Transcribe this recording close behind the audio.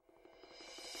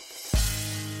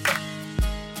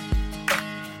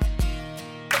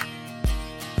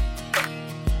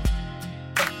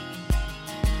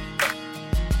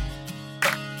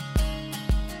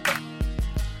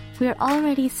We're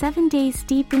already 7 days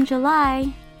deep in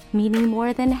July, meaning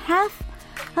more than half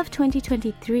of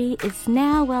 2023 is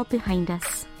now well behind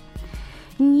us.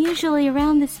 And usually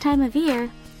around this time of year,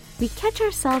 we catch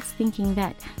ourselves thinking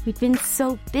that we've been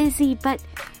so busy, but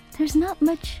there's not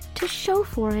much to show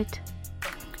for it.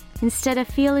 Instead of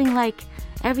feeling like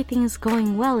everything is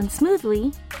going well and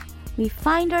smoothly, we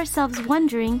find ourselves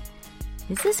wondering,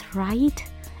 is this right?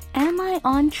 Am I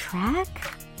on track?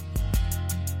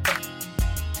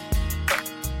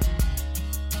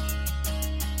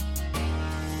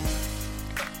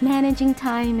 Managing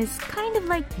time is kind of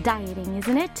like dieting,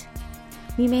 isn't it?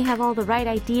 We may have all the right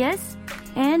ideas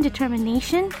and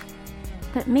determination,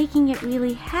 but making it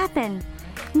really happen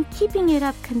and keeping it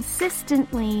up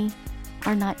consistently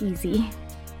are not easy.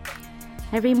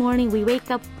 Every morning we wake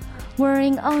up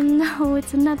worrying, oh no,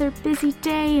 it's another busy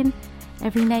day, and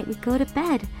every night we go to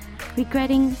bed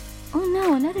regretting, oh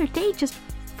no, another day just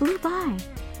flew by.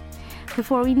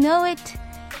 Before we know it,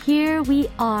 here we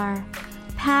are,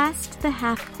 past the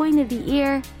half point of the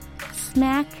year,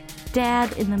 smack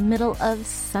dab in the middle of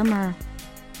summer.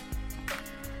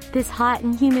 This hot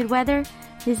and humid weather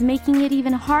is making it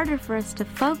even harder for us to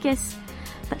focus,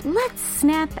 but let's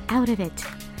snap out of it.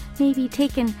 Maybe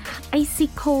take an icy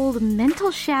cold mental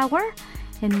shower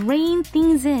and rein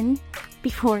things in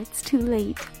before it's too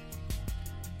late.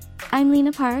 I'm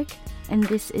Lena Park, and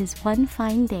this is One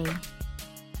Fine Day.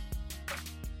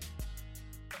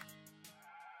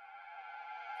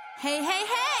 Hey, hey,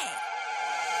 hey!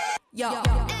 Yo.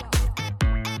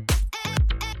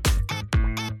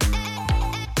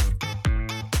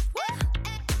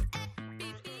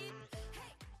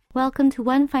 Welcome to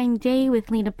One Fine Day with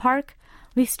Lena Park.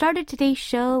 We started today's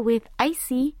show with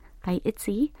Icy by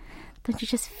ITZY. Don't you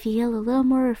just feel a little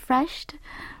more refreshed?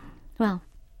 Well,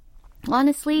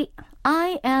 honestly,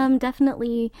 I am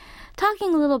definitely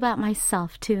talking a little about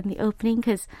myself too in the opening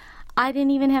because I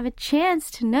didn't even have a chance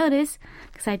to notice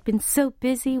because I'd been so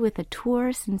busy with a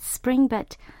tour since spring,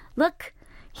 but look,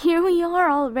 here we are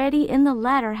already in the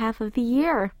latter half of the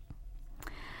year.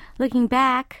 Looking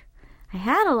back, I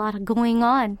had a lot of going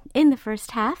on in the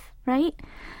first half, right?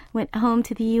 Went home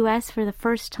to the U.S. for the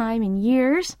first time in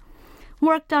years,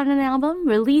 worked on an album,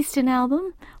 released an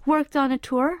album, worked on a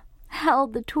tour,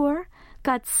 held the tour,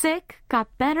 got sick,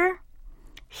 got better.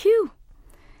 Phew!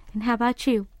 And how about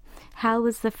you? How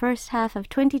was the first half of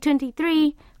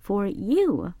 2023 for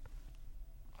you?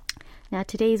 Now,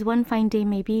 today's One Fine Day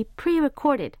may be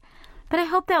pre-recorded, but I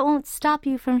hope that won't stop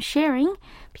you from sharing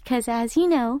because, as you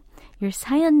know, your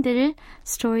사연들,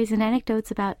 stories and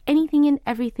anecdotes about anything and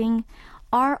everything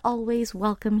are always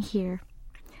welcome here.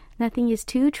 Nothing is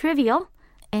too trivial.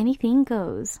 Anything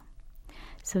goes.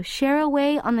 So share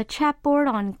away on the chat board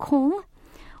on Kong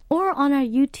or on our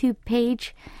YouTube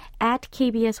page at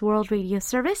KBS World Radio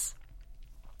Service.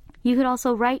 You could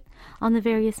also write on the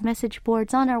various message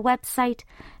boards on our website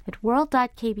at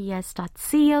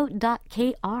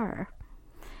world.kbs.co.kr.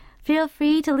 Feel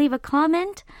free to leave a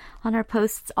comment on our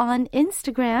posts on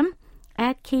Instagram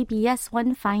at KBS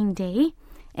One Fine Day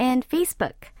and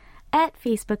Facebook at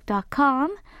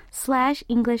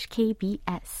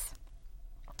facebook.com/EnglishKBS.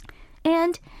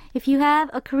 And if you have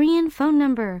a Korean phone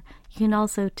number, you can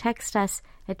also text us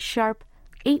at sharp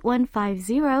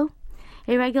 8150.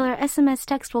 A regular SMS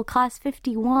text will cost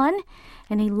 51,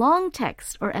 and a long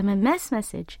text or MMS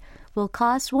message will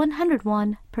cost 100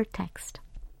 won per text.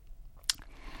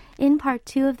 In part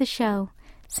 2 of the show,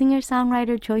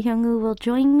 singer-songwriter Jo Hyung-woo will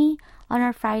join me on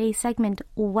our Friday segment,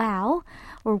 Wow,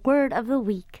 or Word of the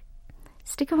Week.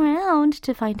 Stick around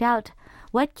to find out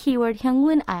what keyword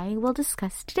Hyung-woo and I will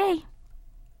discuss today.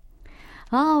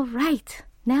 All right,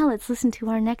 now let's listen to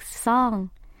our next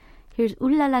song. Here's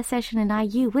Ulala Session and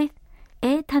IU with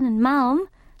애 타는 마음,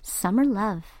 Summer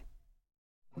Love.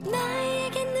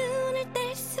 나에게 눈을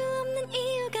뗄 수 없는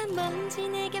이유가 뭔지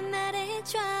내게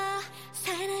말해줘.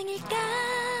 사랑일까?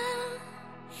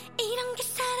 이런 게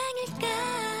사랑일까?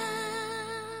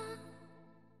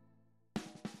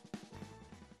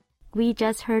 We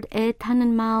just heard 애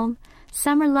타는 마음,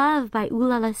 Summer Love by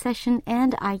Ulala Session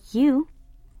and IU.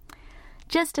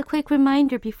 Just a quick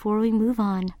reminder before we move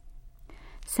on.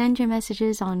 Send your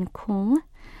messages on Kong.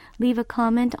 Leave a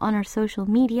comment on our social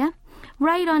media.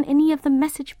 Write on any of the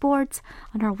message boards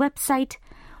on our website.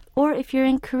 Or if you're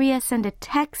in Korea, send a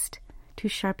text to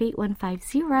sharp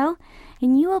 8150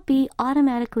 and you will be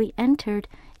automatically entered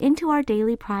into our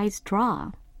daily prize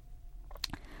draw.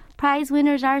 Prize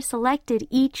winners are selected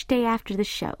each day after the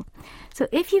show. So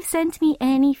if you've sent me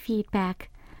any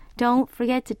feedback, don't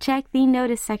forget to check the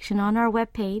notice section on our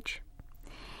webpage.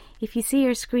 If you see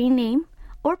your screen name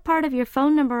or part of your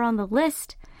phone number on the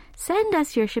list, send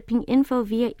us your shipping info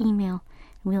via email.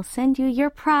 We'll send you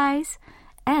your prize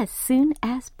as soon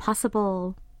as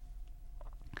possible.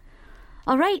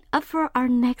 All right, up for our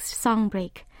next song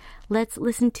break. Let's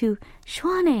listen to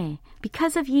시원해,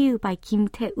 Because of You by Kim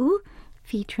Tae-woo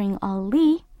featuring All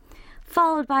Lee,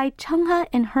 followed by Chungha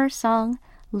and her song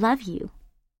Love You.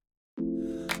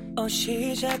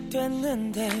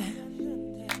 시작됐는데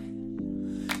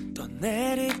또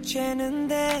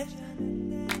내리쬐는데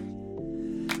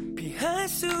피할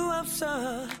수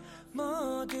없어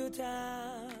모두 다.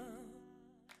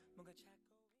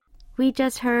 We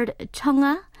just heard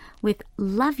Chungha with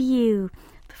Love You.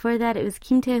 Before that, it was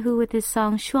Kim Tae-hoo with his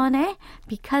song 시원해,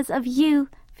 Because of You,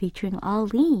 featuring All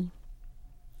Lee.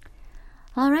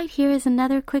 All right, here is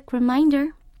another quick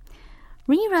reminder.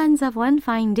 Reruns of One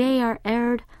Fine Day are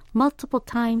aired multiple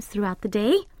times throughout the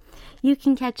day. You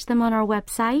can catch them on our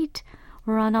website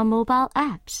or on our mobile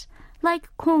apps,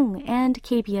 like Kong and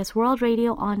KBS World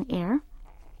Radio on air,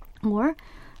 or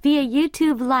via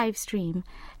YouTube live stream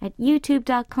at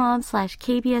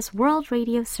youtube.com/KBS World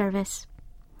Radio Service.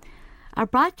 Our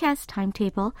broadcast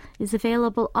timetable is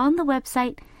available on the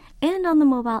website and on the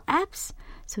mobile apps,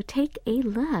 so take a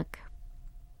look.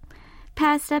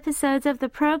 Past episodes of the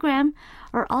program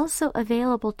are also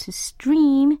available to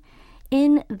stream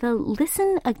in the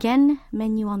Listen Again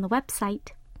menu on the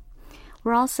website.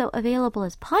 We're also available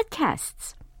as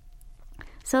podcasts.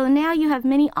 So now you have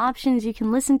many options. You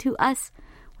can listen to us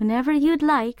whenever you'd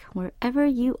like, wherever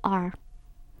you are.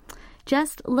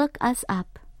 Just look us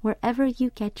up wherever you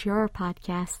get your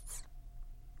podcasts.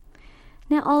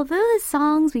 Now, although the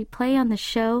songs we play on the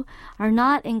show are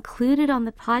not included on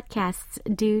the podcasts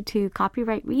due to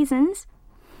copyright reasons,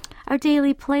 our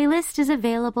daily playlist is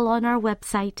available on our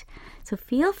website, so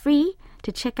feel free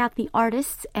to check out the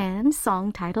artists and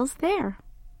song titles there.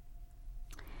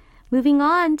 Moving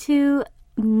on to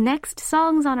next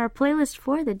songs on our playlist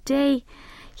for the day.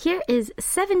 Here is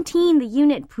 17, the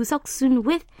unit 부석순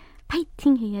with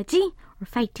파이팅 해야지, or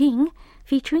Fighting,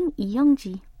 featuring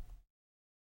이영지.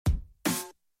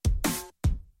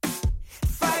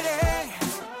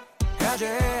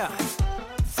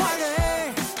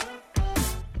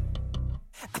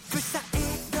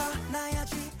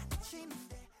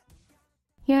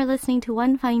 You're listening to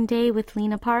One Fine Day with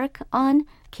Lena Park on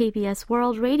KBS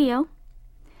World Radio.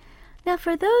 Now,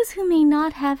 for those who may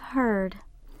not have heard,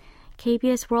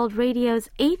 KBS World Radio's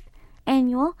 8th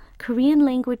annual Korean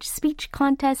language speech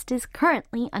contest is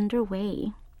currently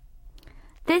underway.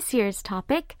 This year's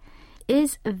topic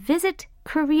is Visit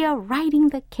Korea Riding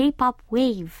the K-pop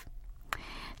Wave.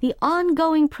 The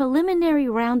ongoing preliminary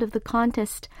round of the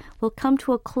contest will come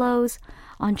to a close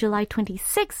on July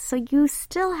 26th, so you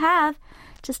still have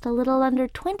just a little under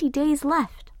 20 days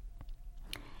left.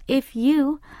 If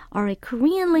you are a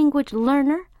Korean language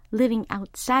learner living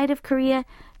outside of Korea,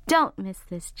 don't miss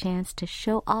this chance to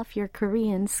show off your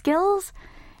Korean skills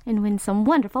and win some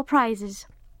wonderful prizes.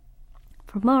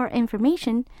 For more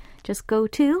information, just go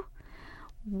to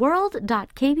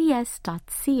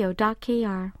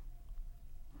world.kbs.co.kr.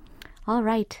 All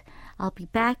right, I'll be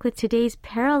back with today's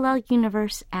Parallel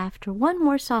Universe after one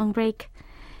more song break.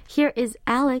 Here is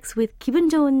Alex with 기분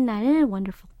좋은 날,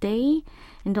 Wonderful Day,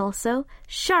 and also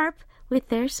Sharp with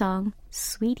their song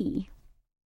Sweetie.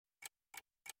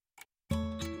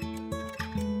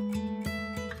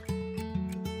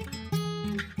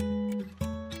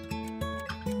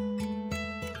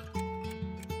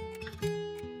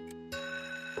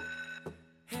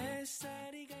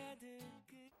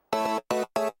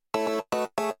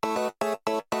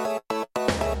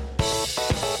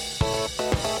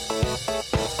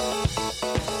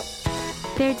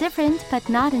 They're different, but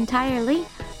not entirely.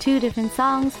 Two different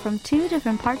songs from two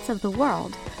different parts of the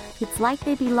world. It's like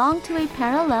they belong to a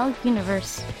parallel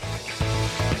universe.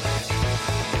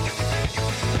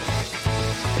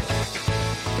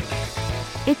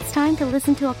 It's time to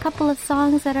listen to a couple of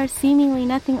songs that are seemingly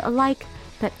nothing alike,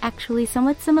 but actually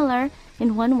somewhat similar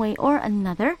in one way or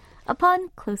another upon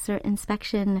closer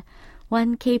inspection.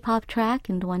 One K-pop track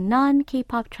and one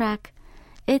non-K-pop track.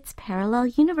 It's Parallel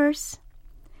Universe.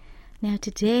 Now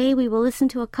today we will listen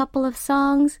to a couple of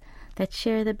songs that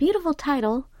share the beautiful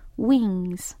title,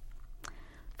 Wings.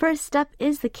 First up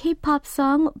is the K-pop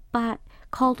song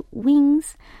called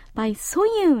Wings by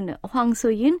Soyoon, Hwang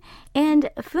Soyoon, and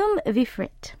Fum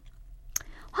Vifrit.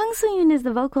 Hwang Soyoon is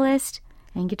the vocalist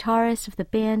and guitarist of the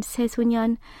band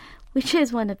Seso년, which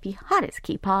is one of the hottest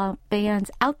K-pop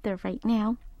bands out there right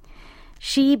now.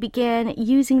 She began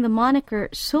using the moniker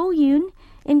Soyoon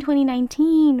in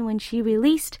 2019 when she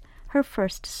released her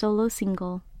first solo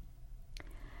single.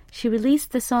 She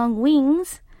released the song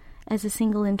Wings as a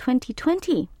single in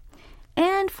 2020,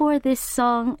 And for this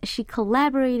song, she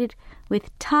collaborated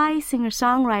with Thai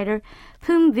singer-songwriter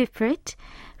Phum Viprit,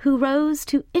 who rose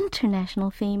to international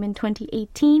fame in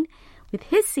 2018 with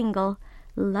his single,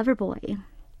 Loverboy.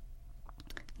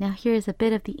 Now here's a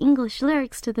bit of the English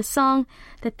lyrics to the song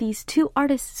that these two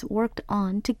artists worked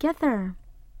on together.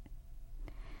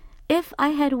 If I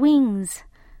had wings,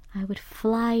 I would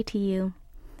fly to you,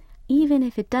 even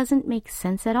if it doesn't make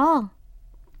sense at all.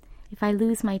 If I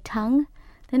lose my tongue,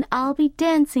 then I'll be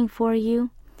dancing for you,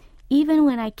 even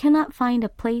when I cannot find a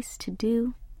place to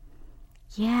do.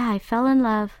 Yeah, I fell in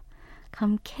love.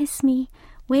 Come kiss me,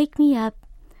 wake me up.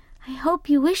 I hope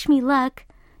you wish me luck,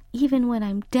 even when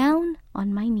I'm down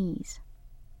on my knees.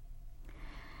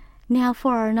 Now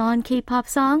for our non-K-pop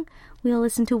song, we'll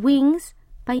listen to Wings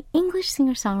by English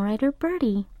singer-songwriter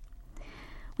Birdie.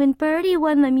 When Birdie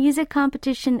won the music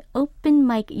competition Open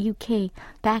Mic UK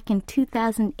back in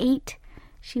 2008,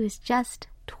 she was just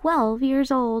 12 years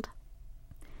old.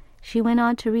 She went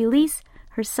on to release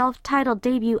her self-titled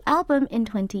debut album in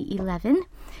 2011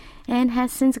 and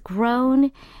has since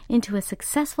grown into a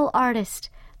successful artist,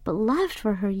 beloved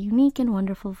for her unique and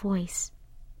wonderful voice.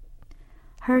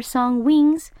 Her song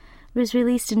Wings was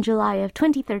released in July of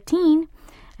 2013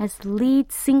 as the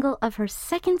lead single of her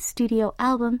second studio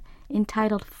album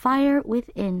entitled Fire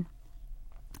Within.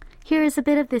 Here is a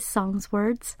bit of this song's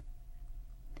words.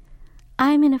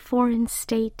 I'm in a foreign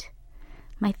state.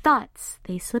 My thoughts,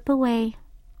 they slip away.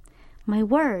 My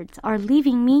words are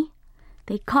leaving me.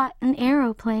 They caught an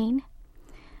aeroplane.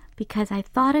 Because I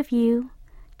thought of you,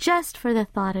 just for the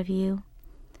thought of you.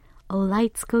 Oh,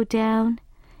 lights go down.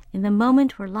 In the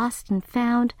moment we're lost and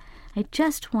found, I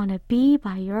just want to be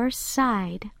by your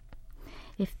side.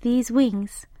 If these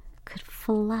wings could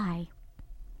fly.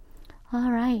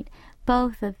 All right,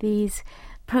 both of these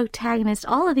protagonists,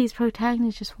 all of these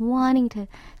protagonists just wanting to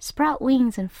sprout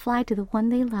wings and fly to the one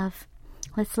they love.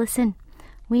 Let's listen.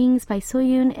 Wings by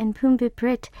Soyoon and Phum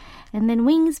Viprit, and then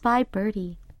Wings by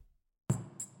Birdie.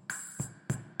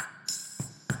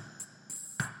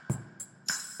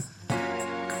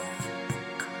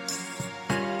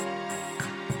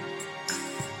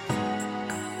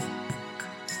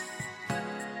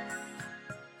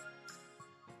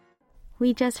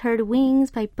 We just heard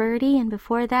Wings by Birdie, and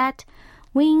before that,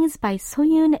 Wings by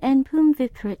Soyoon and Phum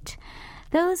Viprit.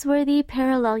 Those were the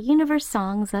Parallel Universe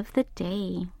songs of the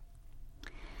day.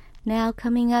 Now,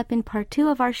 coming up in part 2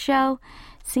 of our show,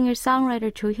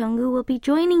 singer-songwriter Cho Hyung-woo will be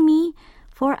joining me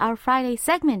for our Friday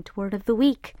segment, Word of the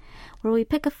Week, where we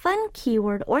pick a fun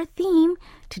keyword or theme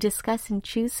to discuss and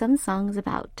choose some songs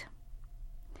about.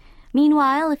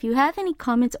 Meanwhile, if you have any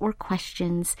comments or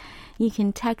questions, you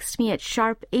can text me at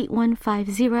sharp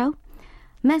 8150,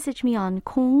 message me on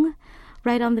Kong,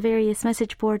 write on the various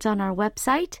message boards on our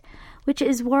website, which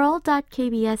is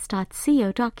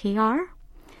world.kbs.co.kr,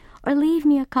 or leave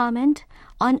me a comment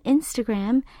on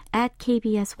Instagram at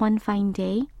KBS One Fine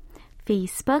Day,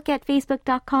 Facebook at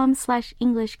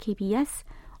facebook.com/EnglishKBS,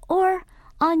 or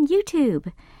on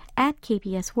YouTube at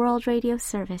KBS World Radio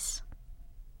Service.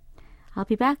 I'll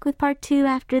be back with part 2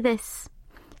 after this.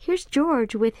 Here's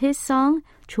George with his song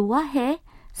좋아해,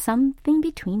 Something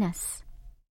Between Us.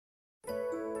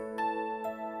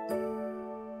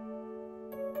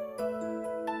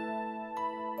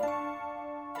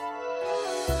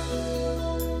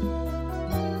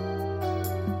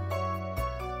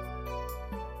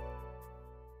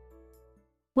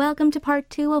 Welcome to part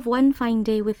 2 of One Fine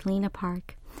Day with Lena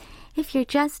Park. If you're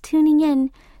just tuning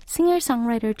in,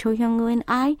 singer-songwriter Cho Hyung-woo and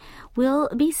I will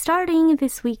be starting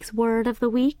this week's Word of the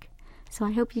Week, so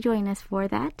I hope you join us for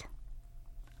that.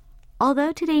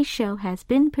 Although today's show has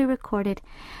been pre-recorded,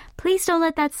 please don't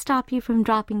let that stop you from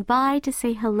dropping by to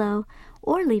say hello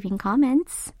or leaving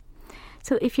comments.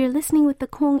 So if you're listening with the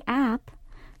Kong app,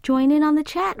 join in on the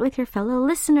chat with your fellow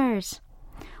listeners,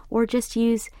 or just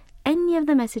use any of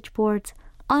the message boards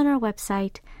on our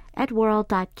website at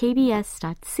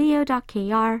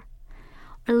world.kbs.co.kr,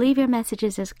 or leave your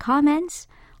messages as comments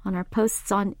on our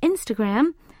posts on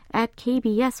Instagram at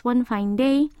KBS One Fine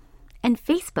Day and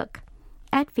Facebook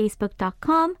at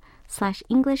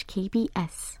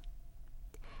facebook.com/EnglishKBS.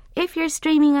 If you're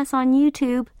streaming us on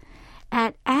YouTube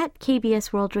at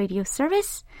KBS World Radio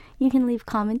Service, you can leave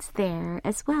comments there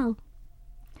as well.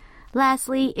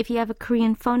 Lastly, if you have a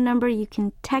Korean phone number, you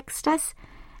can text us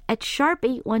at sharp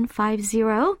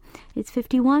 8150. It's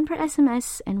 51 per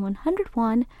SMS and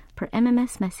 101 per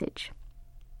MMS message.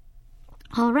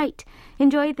 All right,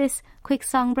 enjoy this quick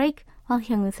song break while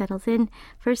Hyung-woo settles in.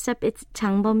 First up, it's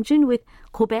Jang Bum-jun with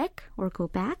고백 or Go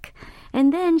Back,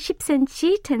 and then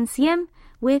 10cm, 10cm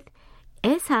with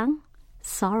애상,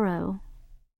 Sorrow.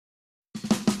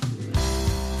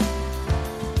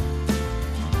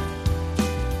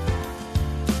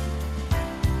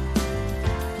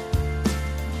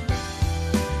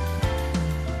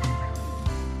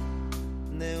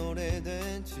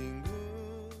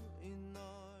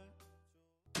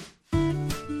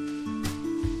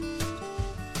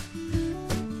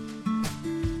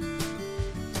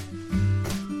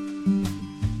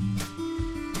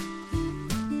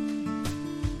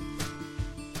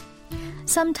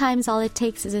 Sometimes all it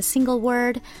takes is a single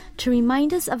word to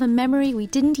remind us of a memory we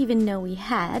didn't even know we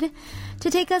had,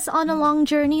 to take us on a long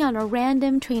journey on a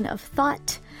random train of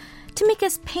thought, to make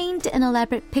us paint an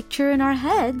elaborate picture in our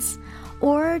heads,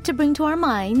 or to bring to our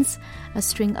minds a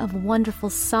string of wonderful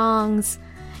songs.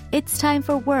 It's time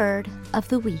for Word of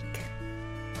the Week.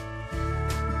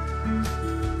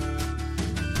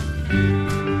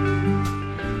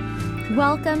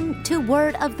 Welcome to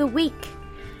Word of the Week.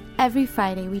 Every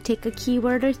Friday, we take a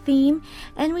keyword or theme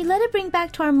and we let it bring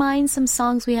back to our minds some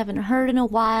songs we haven't heard in a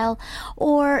while,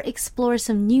 or explore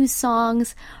some new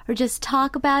songs, or just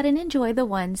talk about and enjoy the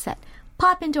ones that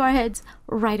pop into our heads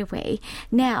right away.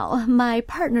 Now, my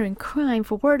partner in crime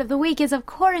for Word of the Week is, of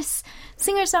course,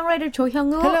 singer-songwriter Jo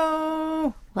Hyung-woo.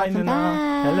 Hello. Welcome Hi, Nuna.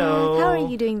 back. Hello. How are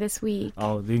you doing this week?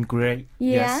 Oh, doing great.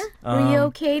 Yeah? Yes. Were you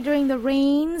okay during the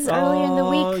rains earlier in the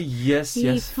week? Yes,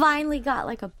 You yes. finally got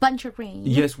like a bunch of rain.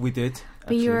 Yes, we did.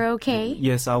 But you were okay?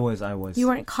 Yes, I was. You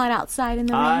weren't caught outside in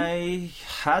the rain? I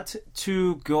had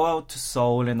to go out to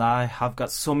Seoul and I have got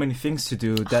so many things to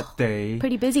do that day.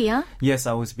 Pretty busy, huh? Yes,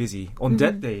 I was busy on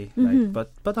that day, like,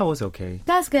 but I was okay.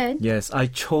 That's good. Yes, I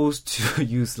chose to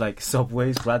use like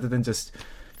subways rather than just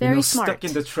Very stuck smart.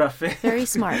 in the traffic. Very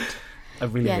smart. I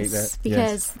really hate Yes, that.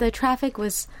 because the traffic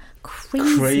was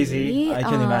crazy, Crazy, I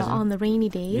can imagine. on the rainy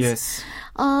days. Yes.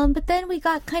 But then we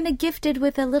got kind of gifted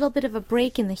with a little bit of a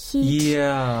break in the heat.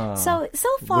 Yeah. So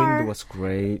far, Wind was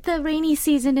great. the rainy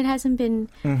season, it hasn't been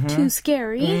too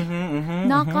scary.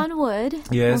 Knock on wood. Yes,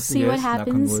 we'll see what yes, knock on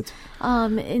happens wood.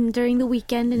 during the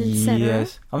weekend and etc.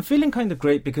 Yes, I'm feeling kind of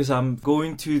great because I'm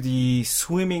going to the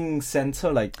swimming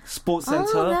center, like sports center,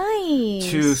 Oh, nice.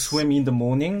 to swim in the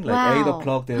morning. Like Wow. 8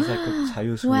 o'clock, there's like a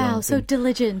자유수영. Wow, so thing.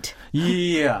 diligent.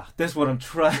 Yeah, that's what I'm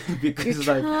trying because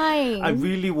You're like trying. I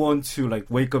really want to like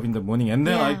wake up in the morning and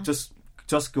then I Yeah.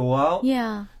 just go out,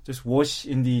 Yeah. just wash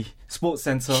in the sports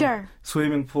center, Sure.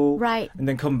 swimming pool, Right. and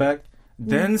then come back,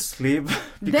 then sleep,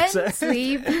 Then because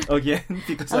sleep. again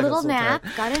because A I got little so nap.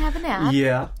 tired. Gotta have a nap.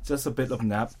 Yeah, just a bit of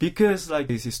nap because like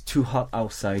this is too hot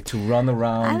outside to run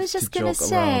around. I was just to going to jog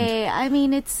say, I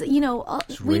mean, it's, we know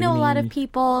a lot of rainy.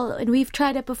 people, and we've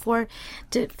tried it before,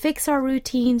 to fix our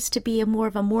routines to be more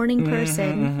of a morning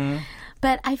person.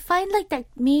 But I find like that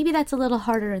maybe that's a little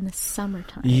harder in the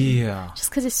summertime. Yeah, Just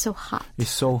because it's so hot.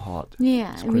 it's so hot.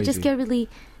 Yeah, It's and we just crazy. get really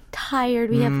tired.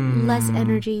 We have less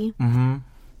energy.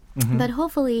 But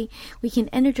hopefully we can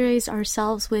energize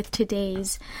ourselves with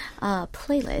today's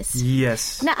playlist.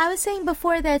 Yes. Now, I was saying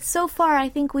before that so far I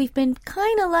think we've been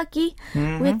kind of lucky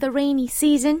with the rainy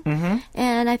season.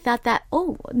 And I thought that,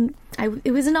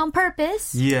 it wasn't on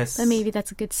purpose. Yes. But maybe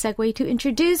that's a good segue to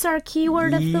introduce our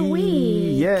keyword of the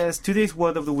week. Yes, today's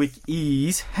word of the week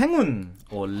is 행운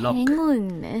or luck.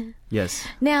 행운. Yes.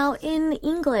 Now, in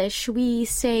English, we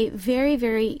say very,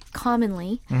 very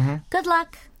commonly, good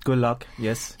luck. Good luck.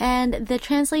 Yes. And the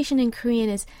translation in Korean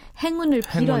is 행운을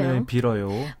빌어요. 행운을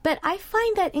빌어요. But I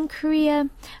find that in Korea,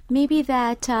 maybe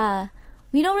that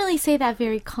we don't really say that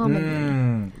very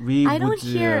commonly. I don't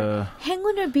hear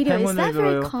행운을 빌어요. Is that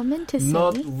very common to say?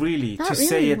 Not really. Not to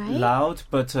say really, it right? loud,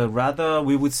 but rather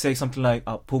we would say something like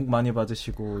복 많이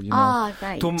받으시고,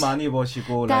 Right. 돈 많이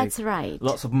버시고, That's like right.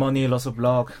 lots of money, lots of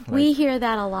luck. We Like, hear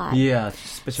that a lot. yeah,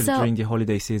 especially So, during the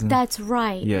holiday season. That's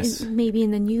right. Yes. Maybe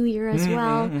in the new year as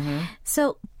well.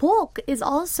 So 복 is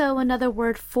also another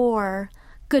word for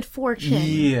good fortune.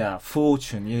 Yeah,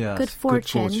 fortune. Yeah, Good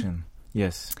fortune. Good fortune.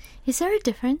 Yes, Is there a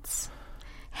difference?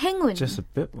 행운. just a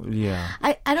bit. Yeah,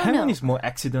 I don't know. 행운 is more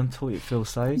accidental. It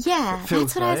feels like. Yeah, It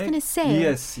feels that's what I was like. going to say.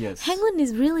 Yes, yes. 행운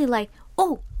is really like,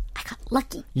 I got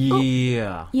lucky.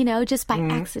 Yeah. Just by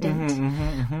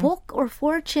accident. 복 or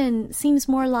fortune seems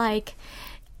more like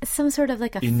some sort of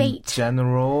like a In fate,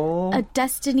 general. a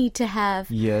destiny to have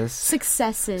Yes.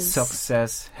 successes,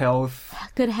 Success, health,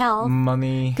 good health,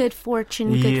 money. good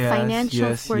fortune, good Yes, financial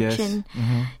yes, fortune.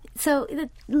 Yes. So a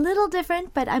little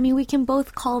different, but I mean, we can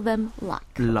both call them luck,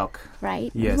 Luck. right?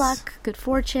 Yes. Luck, good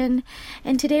fortune.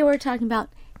 And today we're talking about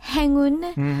행운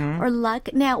or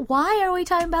luck. Now, why are we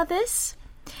talking about this?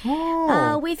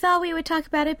 We thought we would talk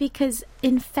about it because,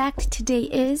 in fact, today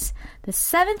is the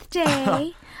 7th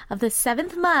day of the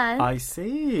 7th month. I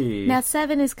see. Now,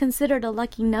 7 is considered a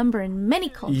lucky number in many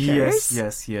cultures.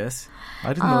 Yes.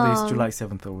 I didn't know it's July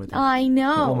 7th already. I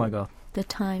know. Oh my god. The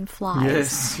time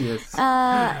flies. Yes.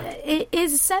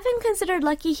 Is 7 considered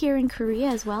lucky here in Korea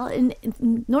as well? In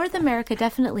North America,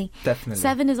 definitely. Definitely.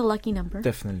 7 is a lucky number.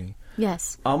 Definitely.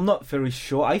 Yes. I'm not very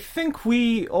sure. I think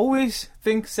we always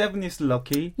think 7 is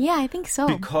lucky. Yeah, I think so.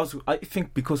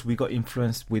 Because we got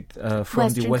influenced with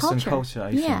from the Western culture.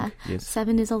 I think. Yes.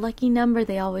 7 is a lucky number,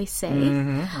 they always say.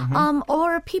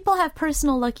 Or people have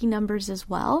personal lucky numbers as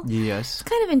well. Yes. It's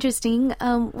kind of interesting.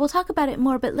 We'll talk about it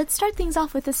more, but let's start things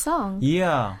off with a song.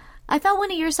 Yeah. I thought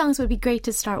one of your songs would be great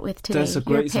to start with today. That's a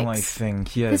great song, I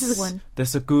think. Yes. This is one.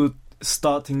 That's a good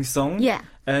starting song. Yeah.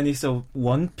 And it's a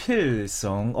one-pill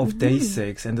song of Day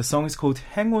 6. And the song is called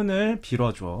행운을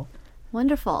빌어줘.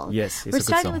 Wonderful. Yes, it's We're a good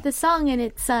starting song. with the song, and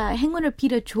it's 행운을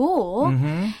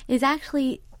빌어줘 is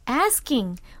actually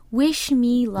asking, wish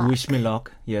me luck. Wish me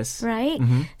luck, yes. Right?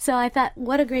 So I thought,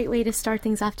 what a great way to start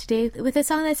things off today with a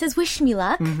song that says, wish me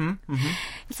luck.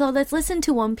 So let's listen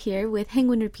to One Pier with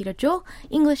행운을 빌어줘,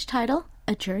 English title,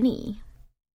 A Journey.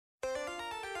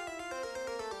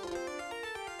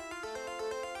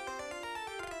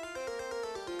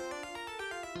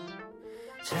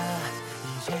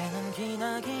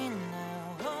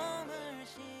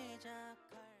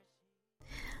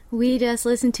 We just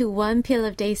listened to One Pill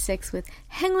of Day 6 with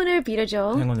행운을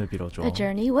빌어줘, 행운을 빌어줘. A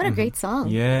Journey. What a great song.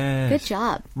 Yes. Good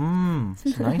job.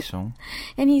 It's a nice song.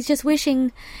 And he's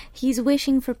wishing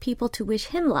for people to wish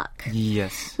him luck.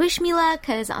 Yes. Wish me luck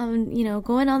because I'm,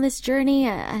 going on this journey.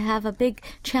 I have a big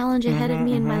challenge ahead of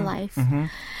me in my life.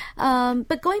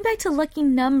 But going back to lucky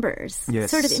numbers,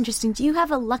 yes. Sort of interesting. Do you have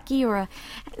a lucky or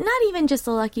not even just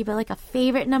a lucky, but like a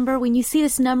favorite number? When you see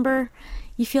this number,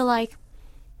 you feel like,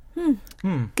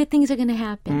 good things are going to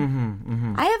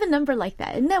happen. I have a number like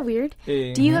that. Isn't that weird?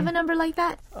 Do you have a number like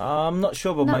that? I'm not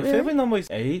sure, but my favorite number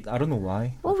is 8. I don't know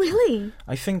why. Oh, really?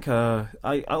 I think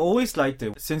I always liked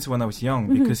it since when I was young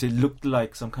because it looked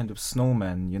like some kind of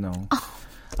snowman, Oh,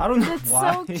 I don't know that's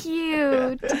why. So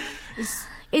cute.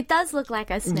 It does look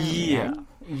like a snowman.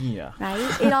 Yeah.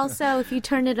 Right? It also, if you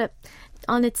turn it up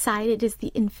on its side, it is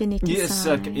the infinity sign. Yes,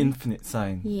 like an infinite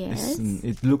sign. Yes.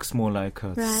 It looks more like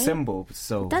a symbol.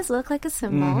 So it does look like a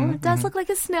symbol. It does look like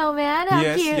a snowman. How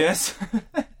cute. Yes.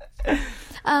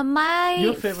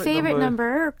 My favorite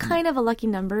number, kind of a lucky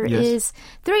number, is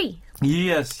 3.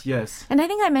 Yes. And I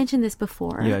think I mentioned this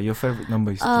before. Yeah, your favorite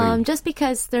number is 3. Just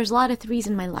because there's a lot of 3s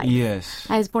in my life. Yes.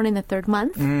 I was born in the 3rd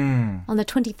month, on the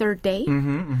 23rd day.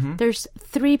 There's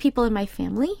 3 people in my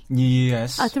family.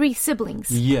 Yes. 3 siblings.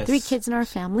 Yes. 3 kids in our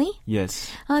family. Yes.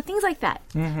 Things like that.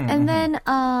 And then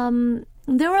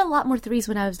there were a lot more 3s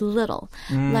when I was little.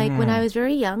 Like when I was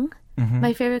very young,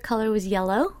 my favorite color was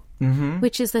yellow.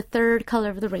 Which is the 3rd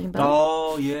color of the rainbow.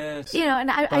 Oh, yes.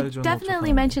 And I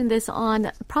definitely mentioned this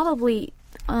on probably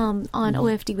on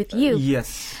OFD with you.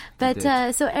 Yes. But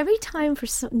so every time for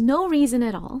no reason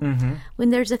at all, when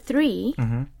there's a 3,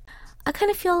 I kind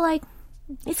of feel like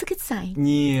it's a good sign.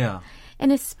 Yeah.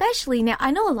 And especially now, I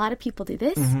know a lot of people do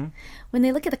this when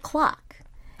they look at the clock.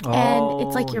 And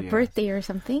it's like your birthday or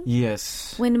something.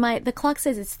 Yes. When the clock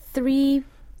says it's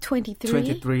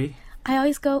 3:23. I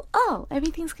always go,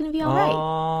 everything's going to be all right.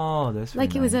 Oh, that's like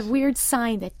nice. It was a weird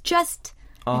sign that just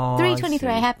at 3:23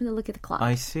 I happened to look at the clock.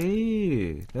 I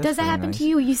see. Does that happen to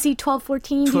you? You see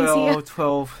 12:14? 12,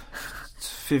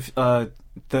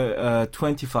 25,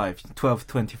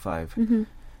 12:25.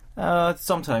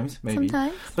 Sometimes, maybe.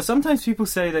 Sometimes. But sometimes people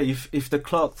say that if the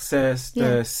clock says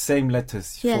the same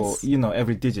letters for,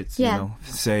 every digit,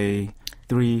 say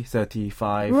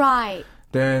 3:35. Right.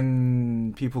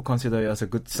 Then people consider it as a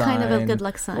good sign. Kind of a good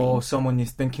luck sign. Or someone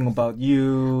is thinking about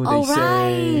you. They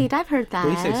right. I've heard that.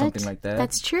 They say something like that.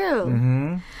 That's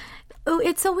true. Oh,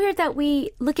 it's so weird that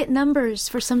we look at numbers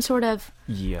for some sort of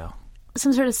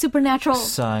supernatural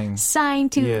sign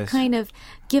to kind of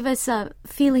give us a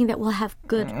feeling that we'll have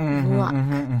good luck.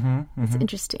 It's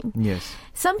interesting. Yes.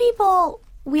 Some people,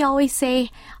 we always say,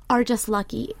 are just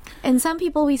lucky. And some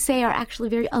people we say are actually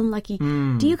very unlucky.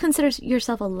 Do you consider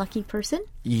yourself a lucky person?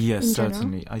 Yes,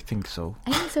 certainly. I think so.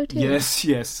 I think so too. Yes.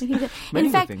 In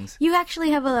fact, you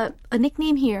actually have a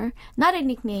nickname here. Not a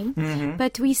nickname,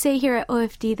 but we say here at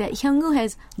OFD that Hyungwoo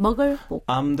has 먹을 복.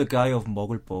 I'm the guy of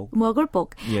먹을 복. 먹을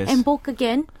복. Yes. And 복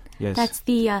again. Yes. That's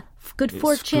the good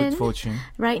fortune. Good fortune.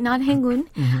 Right, not 행운.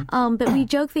 But we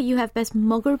joke that you have best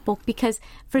먹을 복 because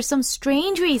for some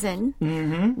strange reason,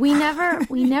 we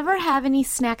never have any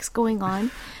snacks going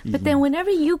on. But then whenever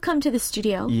you come to the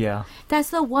studio, that's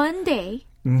the one day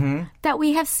that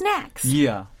we have snacks.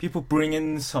 Yeah, people bring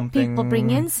in something. People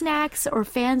bring in snacks, or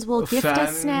fans will gift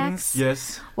us snacks.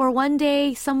 Yes. Or one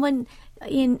day someone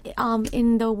in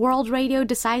the world radio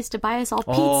decides to buy us all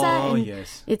pizza, and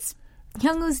it's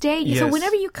Hyungwoo's day. Yes. So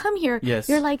whenever you come here,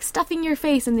 you're like stuffing your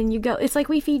face, and then you go. It's like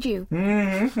we feed you.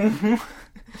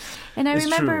 And I It's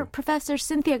remember true. Professor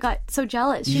Cynthia got so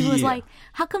jealous. She was Yeah. like,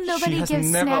 how come nobody has gives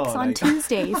never, snacks on like-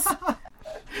 Tuesdays?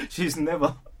 She's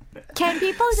never. Can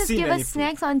people just seen give any us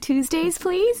snacks on Tuesdays,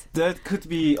 please? That could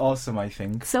be awesome, I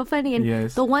think. So funny. And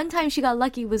Yes. the one time she got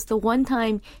lucky was the one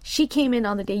time she came in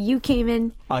on the day you came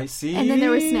in. I see. And then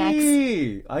there were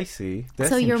snacks. I see.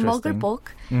 That's So your interesting.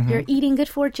 먹을복, your eating good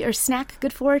fortune, or snack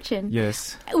good fortune,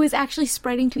 Yes. it was actually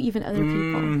spreading to even other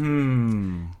people.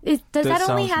 Does that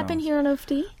only sounds happen nice. here on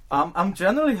OFD? I'm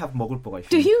generally have 먹을복, I think.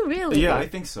 Do you really? Yeah, I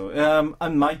think so.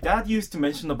 And my dad used to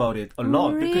mention about it a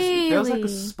lot because there's like a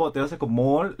Really? spot, there's like a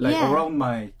mall like Yeah. around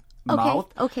my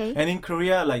mouth. Okay. And in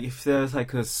Korea, like if there's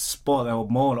like a spot or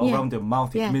mall Yeah. around the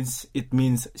mouth, Yeah. it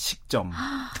means 식점.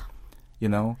 You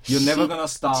know, you're never gonna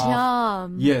starve.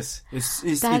 식점. Yes,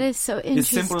 That is so It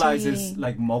interesting. symbolizes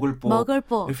like 먹을복.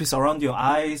 먹을복. If it's around your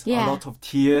eyes, Yeah. a lot of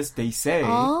tears, they say.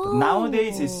 Oh. But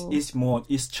nowadays,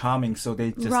 it's charming, so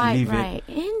they just Right, leave right.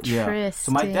 it. Interesting. So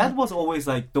my dad was always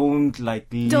like, don't like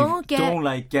leave, Don't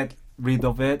get- get rid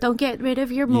of it. Don't get rid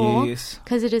of your mole Yes.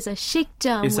 because it is a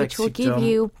식점, It's like which will give 식점.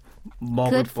 you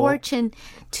good 먹을복. fortune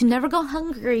to never go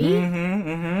hungry.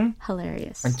 Mm-hmm.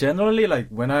 Hilarious. And generally, like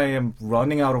when I am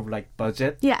running out of like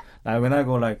budget, Yeah. like when I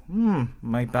go like,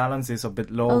 my balance is a bit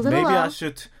A low. little Maybe low. I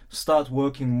should start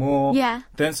working more. Yeah.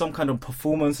 Then some kind of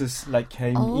performances like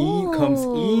comes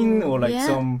in, or like yeah.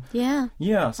 some Yeah.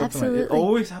 something like it Absolutely.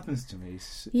 always happens to me.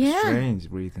 It's Yeah. strange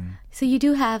breathing. So you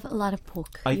do have a lot of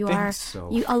bok. I think so.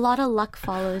 A lot of luck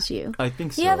follows you. I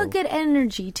think so. You have a good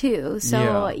energy too. So,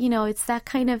 Yeah. it's that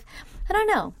kind of, I don't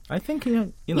know. I think you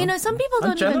know. Some people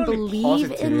I'm don't even generally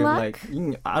believe in positive, luck.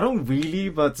 Like, I don't really,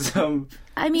 but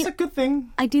I mean, it's a good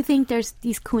thing. I do think there's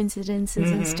these coincidences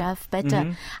Mm-hmm. and stuff, but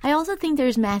I also think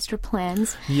there's master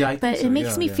plans. Yeah, I think But so. it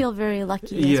makes Yeah, me yeah. feel very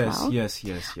lucky Yes, as well. yes.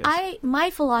 My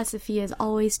philosophy is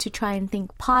always to try and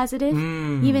think positive,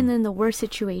 even in the worst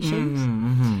situations.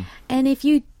 And if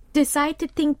you decide to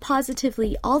think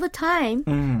positively all the time,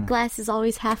 glass is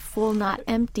always half full, not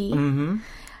empty.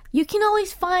 You can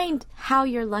always find how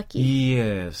you're lucky.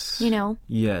 Yes.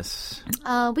 Yes.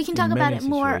 We can In talk about many it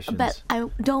more, situations. but I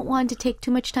don't want to take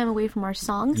too much time away from our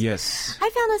songs. Yes. I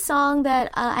found a song that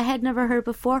I had never heard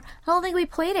before. I don't think we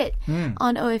played it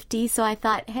on OFD, so I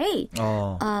thought, hey,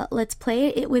 let's play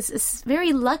it. It was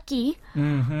very lucky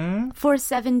for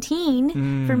 17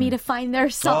 for me to find their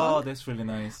song. Oh, that's really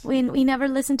nice. We never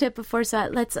listened to it before, so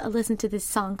let's listen to this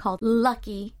song called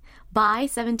Lucky by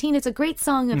 17. It's a great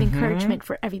song of encouragement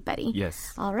for everybody.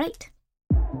 Yes. All right.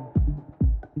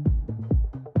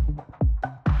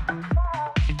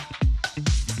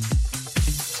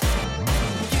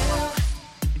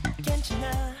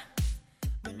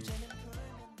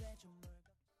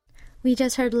 We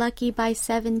just heard Lucky by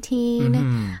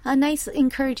 17. A nice,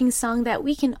 encouraging song that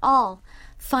we can all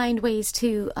find ways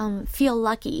to feel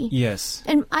lucky. Yes.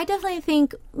 And I definitely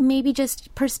think maybe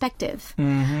just perspective.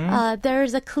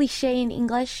 There's a cliche in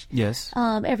English. Yes.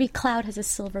 Every cloud has a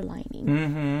silver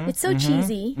lining. It's so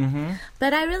cheesy.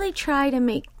 But I really try to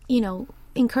make,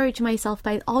 encourage myself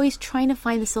by always trying to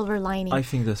find the silver lining. I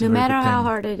think that's no a very matter good how thing.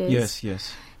 hard it is.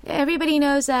 Yes. Everybody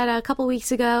knows that a couple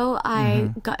weeks ago,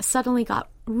 I suddenly got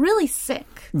really sick.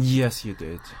 Yes, you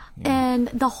did. And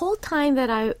the whole time that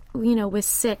I, was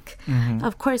sick,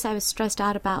 of course, I was stressed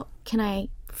out about, can I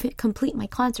complete my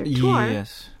concert tour?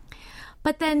 Yes.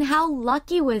 But then how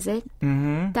lucky was it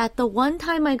that the one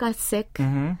time I got sick,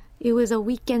 it was a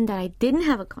weekend that I didn't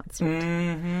have a concert.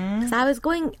 Because I was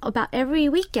going about every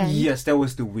weekend. Yes, that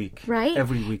was the week. Right?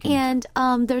 Every weekend.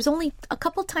 And there's only a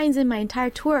couple times in my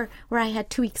entire tour where I had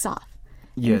 2 weeks off.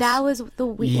 Yes. And that was the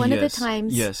week, one of the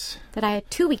times Yes. that I had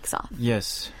 2 weeks off.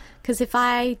 Yes. Because if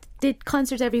I did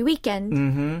concerts every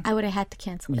weekend, I would have had to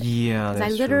cancel it. Yeah, Because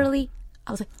that's I literally,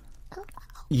 I was like,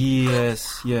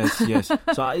 Yes.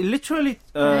 So I literally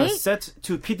Right? said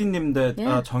to PD님 that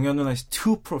Yeah. 정연 누나 is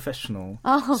too professional.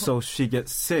 Oh. So she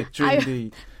gets sick during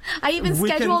the... I even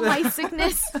Weekend. scheduled my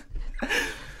sickness.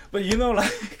 But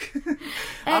like...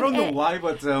 I don't know why,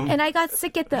 but... And I got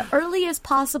sick at the earliest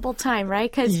possible time, right?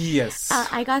 Because yes.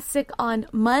 I got sick on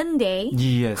Monday,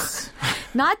 Yes.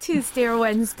 not Tuesday or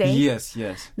Wednesday, Yes.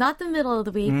 not the middle of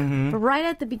the week, but right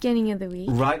at the beginning of the week.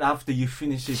 Right after you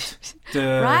finish it.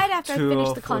 Right after I tour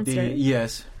finished the for concert.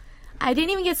 Yes. I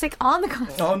didn't even get sick on the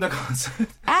concert. On the concert.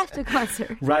 After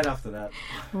concert. Right after that.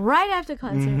 Right after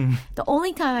concert. The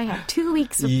only time I had 2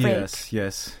 weeks of break.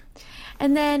 Yes.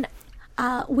 And then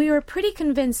we were pretty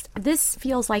convinced this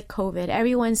feels like COVID.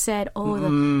 Everyone said,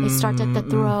 it starts at the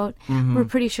throat. We're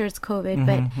pretty sure it's COVID.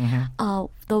 But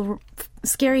the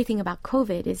scary thing about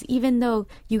COVID is even though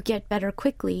you get better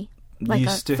quickly, like you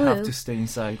a still flu, have to stay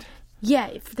inside. yeah,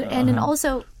 and then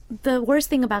also the worst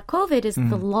thing about COVID is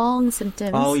the long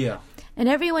symptoms. Oh, yeah. And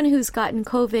everyone who's gotten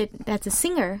COVID that's a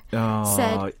singer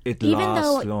said, it even lasts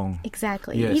though long.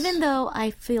 Exactly. Yes. Even though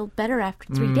I feel better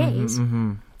after 3 days,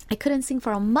 I couldn't sing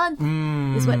for a month.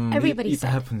 Is what everybody said.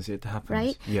 It happens.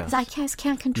 Right? Yes. Because I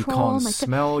can't control you can't my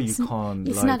smell. You can't.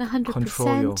 It's like, not 100%.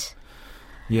 Control your,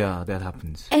 yeah, that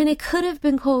happens. And it could have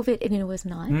been COVID, and it was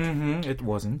not. It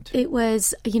wasn't. It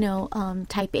was,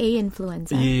 type A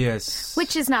influenza. Yes.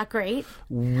 Which is not great.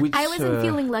 I wasn't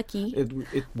feeling lucky.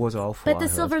 It was awful. But the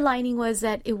silver lining was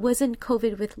that it wasn't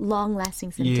COVID with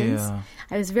long-lasting symptoms. Yeah.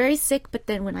 I was very sick, but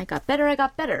then when I got better, I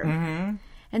got better.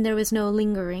 And there was no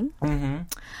lingering.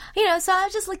 So I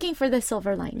was just looking for the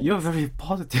silver lining. You're very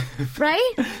positive.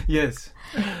 Right? Yes.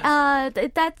 And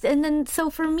then, so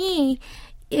for me,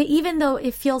 even though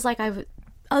it feels like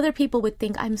other people would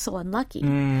think I'm so unlucky,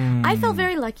 I felt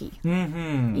very lucky.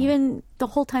 Even the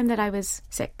whole time that I was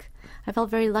sick. I felt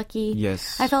very lucky.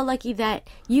 Yes. I felt lucky that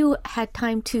you had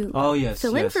time to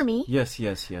fill in for me. Yes.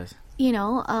 Because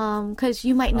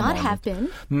you might not have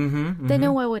been.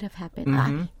 Then what would have happened?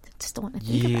 I just don't want to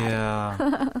think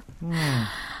about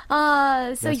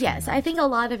it. So yes, I think a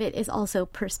lot of it is also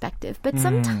perspective. But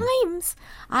sometimes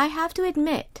I have to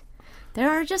admit, there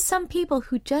are just some people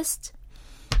who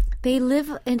they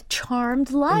live a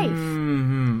charmed life.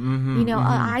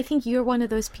 I think you're one of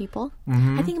those people.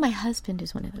 I think my husband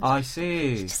is one of those. I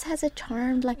see. He just has a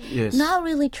charmed life. Yes. Not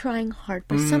really trying hard,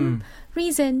 but some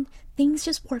reason things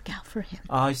just work out for him.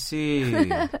 I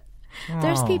see.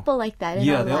 There's people like that in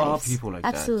our lives. Yeah, there are people like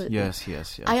Absolutely. that.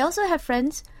 Yes. I also have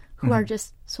friends who are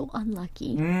just so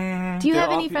unlucky. Do you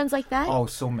have any friends like that? Oh,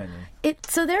 so many.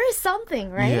 So there is something,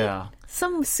 right? Yeah.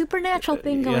 Some supernatural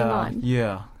thing going on.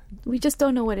 Yeah. We just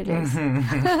don't know what it is.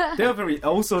 They are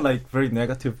very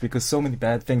negative because so many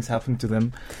bad things happen to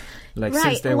them.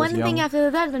 Since they was young. One thing after the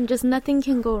other, then just nothing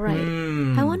can go right.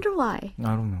 I wonder why.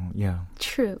 I don't know. Yeah.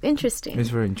 True. Interesting. It's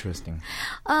very interesting.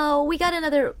 We got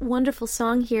another wonderful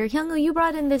song here. Hyungwoo, you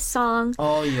brought in this song.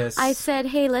 Oh, yes. I said,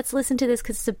 hey, let's listen to this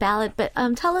because it's a ballad. But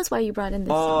tell us why you brought in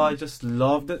this song. Oh, I just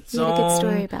love that song. You had a good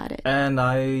story about it. And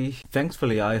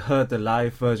thankfully, I heard the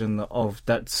live version of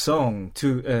that song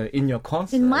in your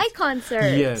concert. In my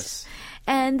concert. Yes.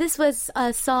 And this was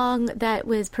a song that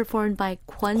was performed by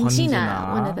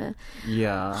Kwon-jina, one of the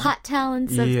hot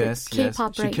talents of the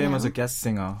K-pop right now. She came as a guest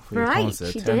singer for your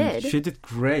concert. She did. She did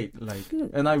great.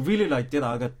 And I really liked it.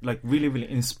 I got really,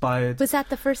 really inspired. Was that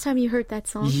the first time you heard that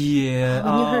song? Yeah.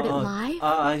 When you heard it live?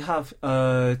 I have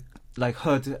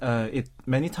heard it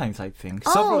many times, I think.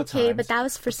 Several times. But that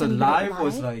was for some live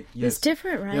was yes. It's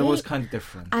different, right? Yeah, it was kind of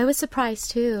different. I was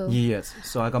surprised too. Yes.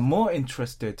 So I got more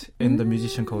interested in the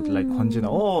musician called Kwon-jina.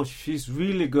 Oh, she's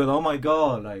really good. Oh my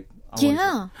god. I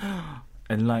was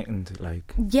enlightened.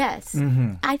 Yes.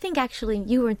 I think actually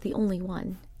you weren't the only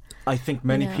one. I think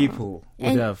many people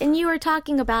would have. And you were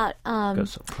talking about, got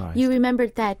surprised. You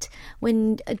remembered that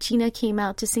when Gina came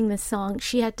out to sing this song,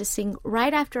 she had to sing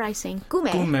right after I sang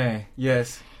Gume. Gume,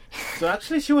 yes. So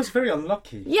actually she was very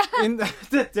unlucky. Yeah. In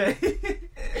that day.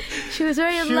 She was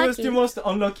very unlucky. She was the most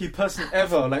unlucky person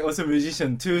ever, as a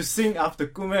musician, to sing after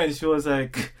Gume. And she was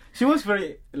she was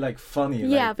very funny.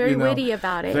 Yeah, very witty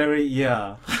about it. Very,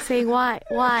 yeah. Saying why?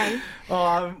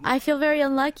 Oh, I feel very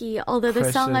unlucky, although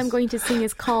the song I'm going to sing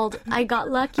is called I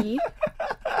Got Lucky.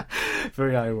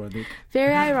 Very ironic.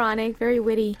 Very ironic, very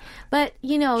witty. But,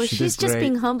 she's just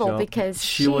being humble because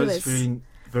she was being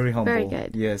very humble. Very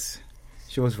good. Yes.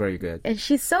 She was very good. And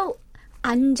she's so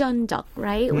안전적,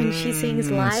 right? When she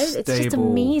sings live, stable. It's just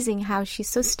amazing how she's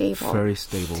so stable. Very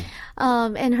stable.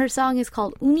 And her song is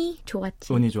called 운이 좋았지.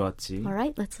 운이 좋았지. All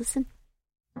right, let's listen.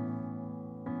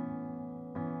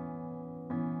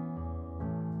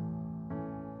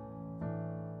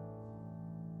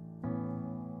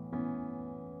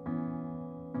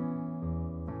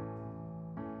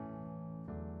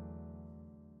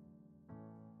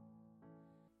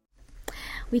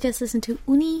 We just listened to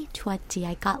운이 좋았지,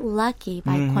 I Got Lucky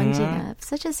by Kwon-jina.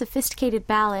 Such a sophisticated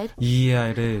ballad. Yeah,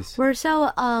 it is. We're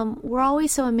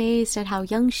always so amazed at how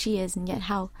young she is and yet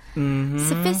how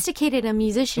sophisticated a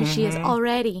musician she is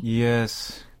already.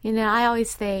 Yes. I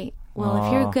always say, well,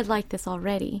 if you're good like this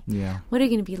already, what are you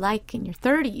going to be like in your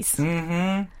 30s?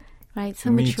 Right, so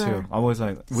me mature. too. I was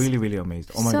really, really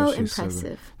amazed. Oh my gosh, she's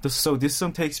impressive. So this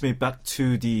song takes me back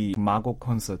to the Mago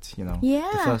concert, Yeah.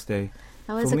 The first day.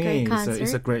 That was For a great me, concert.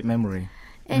 it's a great memory.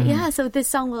 And so this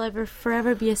song will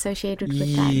forever be associated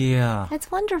with that. Yeah.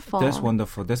 That's wonderful. That's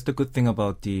wonderful. That's the good thing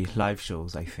about the live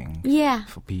shows, I think. Yeah.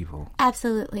 For people.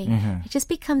 Absolutely. It just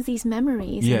becomes these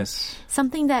memories. Yes.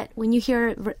 Something that when you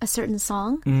hear a certain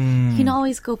song, you can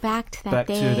always go back to that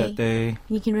day. Back to that day.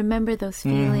 You can remember those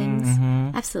feelings.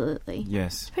 Absolutely.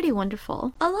 Yes. It's pretty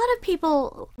wonderful. A lot of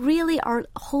people really are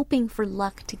hoping for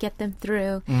luck to get them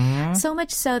through. So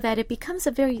much so that it becomes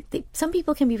some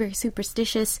people can be very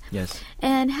superstitious. Yes.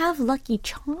 And have lucky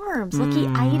charms, lucky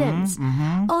items.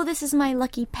 Oh, this is my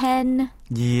lucky pen.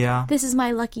 Yeah. This is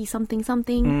my lucky something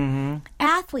something.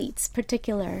 Athletes,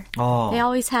 particular. They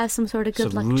always have some sort of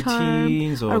good luck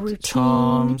charm or routine.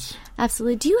 Charms.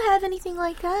 Absolutely. Do you have anything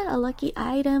like that? A lucky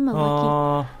item,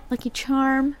 a lucky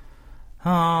charm?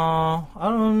 I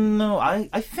don't know.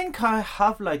 I think I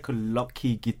have like a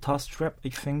lucky guitar strap, I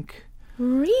think.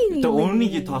 Really? The only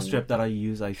guitar strap that I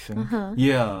use, I think.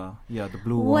 Yeah, the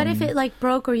blue one. What if it like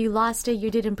broke or you lost it,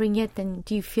 you didn't bring it, then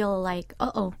do you feel like,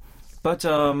 uh-oh? But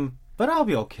I'll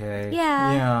be okay.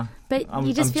 Yeah. But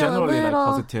you just feel a little... I'm generally like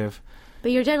positive.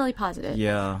 But you're generally positive.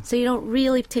 Yeah. So you don't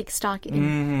really take stock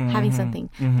in having something.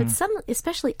 But some,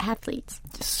 especially athletes.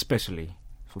 Especially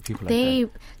for people like that.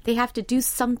 They have to do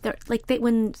something. Like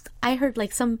when I heard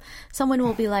like someone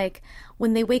will be like,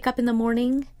 when they wake up in the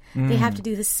morning, they have to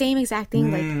do the same exact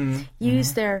thing. Like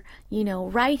use their,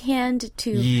 right hand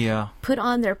to put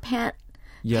on their pants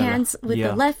with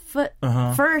the left foot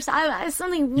first.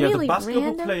 Something really the basketball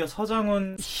random. player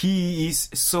서장훈, he is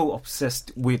so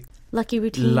obsessed with lucky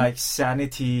routine, like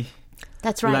sanity.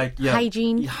 That's right. Like,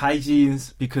 hygiene,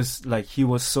 because like he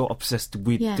was so obsessed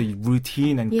with the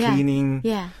routine and cleaning.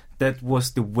 Yeah, that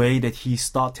was the way that he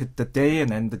started the day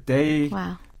and end the day.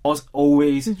 Wow.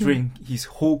 Always during his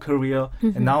whole career,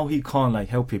 and now he can't like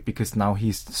help it because now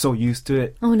he's so used to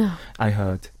it. Oh no! I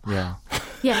heard. Yeah.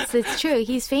 Yes, it's true.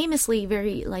 He's famously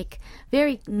very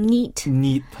neat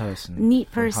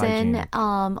person.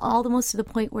 Almost to the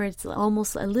point where it's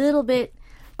almost a little bit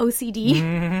OCD.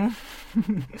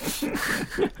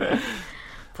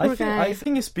 I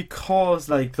think it's because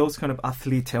like those kind of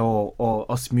athletes or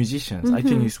us musicians, I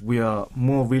think we are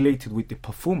more related with the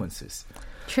performances.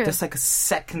 True. Just like a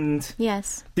second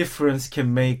difference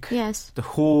can make the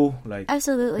whole like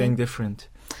thing different.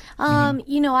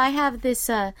 I have this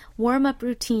warm-up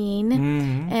routine,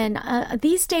 and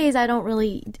these days I don't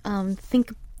really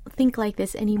think like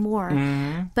this anymore.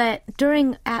 But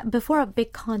before a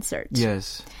big concert,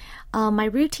 my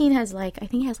routine has I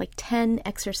think it has 10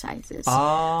 exercises,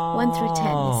 1 through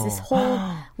 10. It's this whole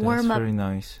warm-up, very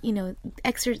nice.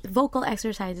 Vocal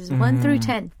exercises 1 through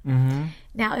 10.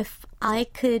 Now, if I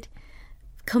could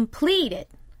complete it,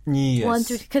 1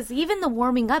 through, because even the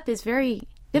warming up is very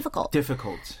difficult.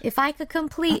 If I could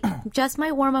complete just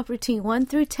my warm-up routine 1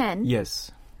 through 10,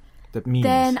 that means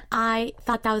then I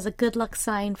thought that was a good luck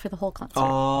sign for the whole concert.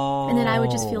 And then I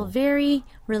would just feel very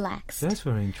relaxed. That's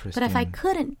very interesting. But if I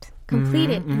couldn't complete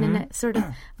it, and then that sort of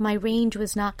my range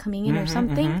was not coming in or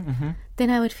something, then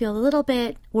I would feel a little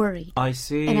bit worried. I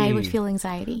see. And I would feel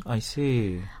anxiety. I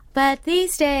see. But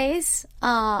these days,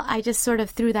 I just sort of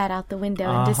threw that out the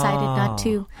window and decided not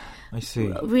to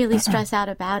really stress out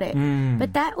about it.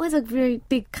 But that was a very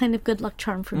big kind of good luck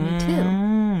charm for me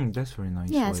too. That's very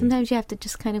nice. Yeah, sometimes you have to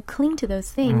just kind of cling to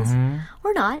those things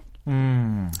or not.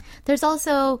 There's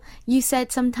also, you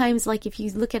said sometimes like if you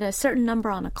look at a certain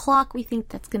number on a clock, we think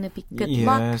that's going to be good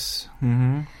luck.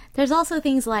 There's also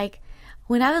things like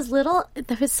when I was little,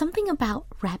 there was something about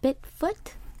rabbit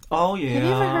foot. Oh yeah. Have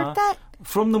you ever heard that?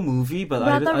 From the movie, but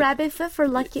rabbit foot for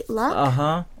lucky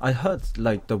luck. I heard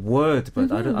like the word,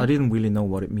 but I didn't really know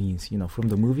what it means. From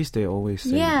the movies, they always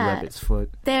say rabbit's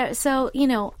foot. So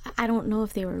I don't know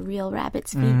if they were real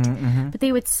rabbit's feet, but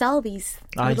they would sell these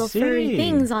little furry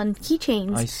things on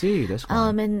keychains. I see. That's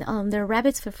right. And they're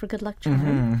rabbit's foot for good luck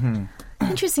charm.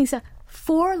 Interesting. So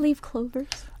 4-leaf clovers.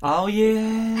 Oh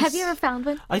yeah. Have you ever found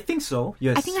one? I think so.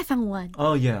 Yes. I think I found one.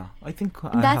 Oh yeah. I think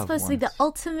that's supposed to be the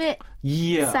ultimate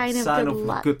sign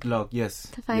of good luck. Yes.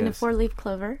 To find a 4-leaf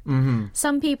clover.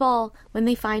 Some people, when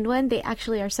they find one, they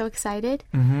actually are so excited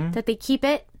that they keep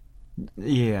it.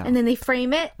 Yeah. And then they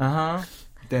frame it. Then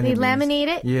they laminate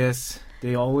it. Yes.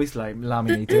 They always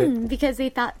laminate it because they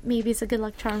thought maybe it's a good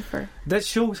luck charm for. That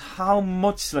shows how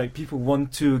much people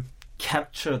want to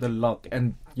capture the luck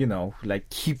and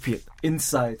keep it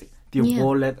inside the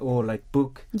wallet or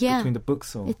book between the books.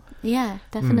 So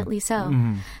definitely so.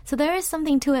 So there is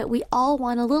something to it. We all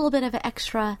want a little bit of an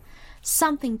extra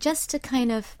something just to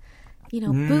kind of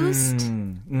boost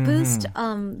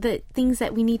the things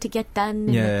that we need to get done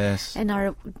and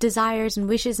our desires and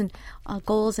wishes and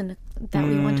goals and that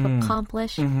we want to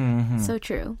accomplish. So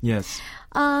true. Yes.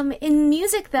 In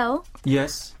music though,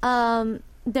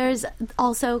 there's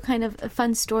also kind of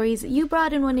fun stories. You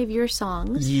brought in one of your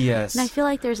songs. Yes. And I feel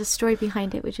like there's a story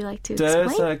behind it. Would you like to There's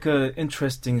explain? like an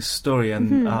interesting story.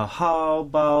 And how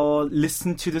about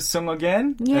listen to the song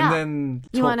again? Yeah. And then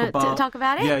You want to talk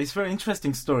about it? Yeah, it's a very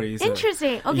interesting story.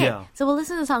 Interesting. Okay. Yeah. So we'll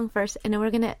listen to the song first, and then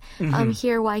we're going to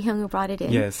hear why Hyungwoo brought it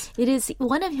in. Yes. It is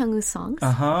one of Hyungwoo's songs.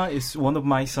 It's one of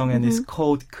my songs, and it's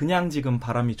called 그냥 지금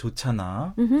바람이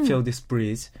좋잖아. Feel this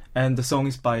breeze. And the song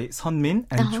is by Sunmin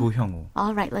and 조형우.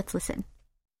 All right, let's listen.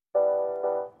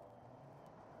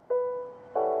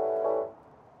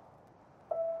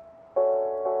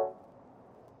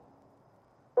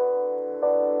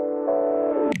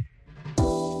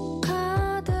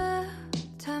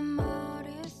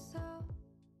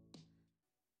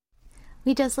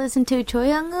 We just listened to Jo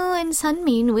Young-woo and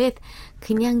Sunmin with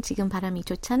그냥 지금 바람이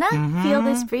좋잖아. Feel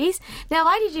this breeze. Now,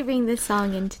 why did you bring this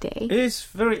song in today? It's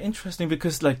very interesting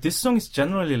because like this song is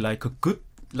generally like a good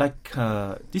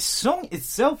this song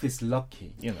itself is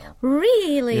lucky, you know.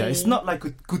 Really? Yeah, it's not like a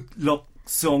good luck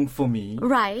song for me.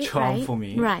 Right, charm right, for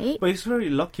me. right. But it's very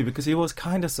lucky because it was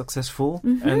kind of successful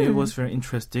and it was very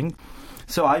interesting.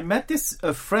 So I met this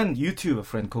YouTuber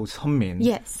friend called Sunmin.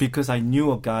 Yes. Because I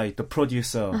knew a guy, the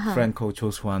producer friend called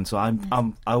Joswan. So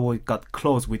I got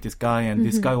close with this guy, and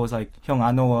this guy was like, "Hyung,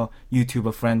 I know a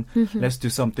YouTuber friend. Let's do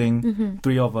something."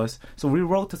 3 of us. So we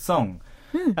wrote a song.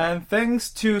 And thanks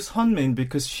to Sunmin,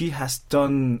 because she has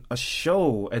done a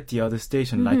show at the other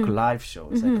station, like live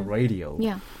shows, like a radio.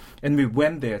 Yeah. And we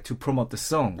went there to promote the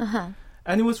song.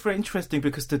 And it was very interesting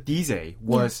because the DJ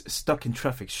was stuck in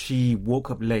traffic. She woke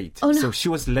up late. Oh, no. So she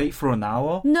was late for an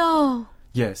hour. No.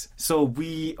 Yes. So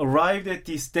we arrived at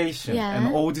the station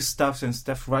and all the staffs and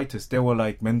staff writers, they were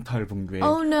like mental 붕괴.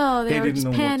 Oh no, they were didn't just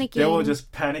know panicking. They were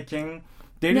just panicking.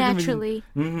 They Naturally.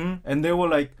 And they were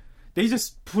like, they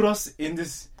just put us in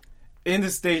the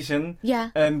station. Yeah.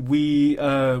 And we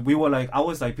were like, I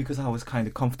was like, because I was kind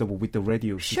of comfortable with the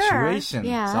radio situation.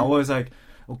 Yeah. So I was like,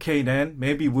 okay, then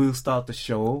maybe we'll start the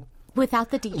show Without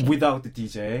the DJ. without the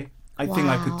DJ. I think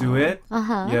I could do it.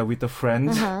 Yeah, with a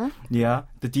friend. Yeah,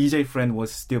 the DJ friend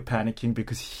was still panicking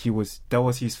because that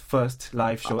was his first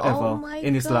live show ever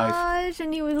in his life. Oh my gosh,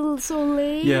 and he was so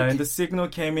late. Yeah, and the signal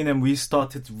came in and we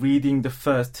started reading the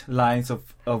first lines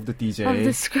of the DJ. Of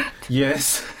the script.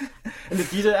 Yes. And the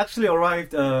DJ actually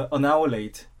arrived an hour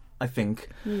late, I think.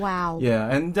 Wow. Yeah,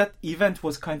 and that event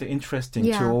was kind of interesting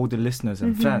to all the listeners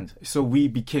and fans. So we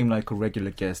became like a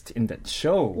regular guest in that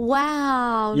show.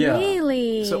 Wow, Yeah.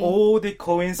 really? So all the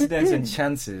coincidence and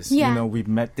chances, you know, we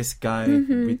met this guy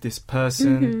with this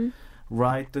person,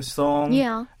 write the song,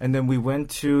 and then we went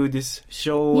to this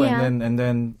show, and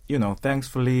then you know,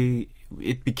 thankfully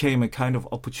it became a kind of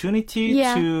opportunity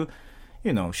to,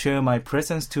 you know, share my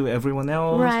presence to everyone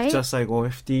else, just like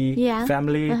OFD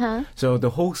family. So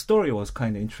the whole story was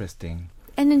kind of interesting.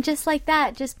 And then just like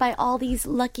that, just by all these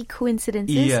lucky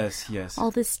coincidences, Yes.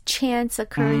 all this chance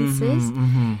occurrences,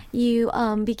 you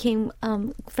became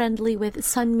friendly with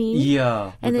Sunmin.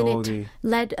 Yeah. And then it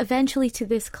led eventually to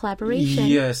this collaboration.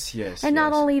 Yes. And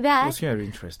not only It that, was very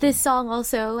interesting. this song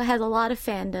also has a lot of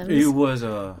fandoms. It was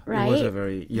a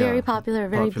very very popular,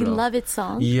 very beloved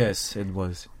song. Yes, it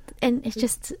was. And it's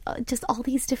just all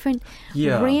these different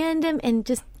random and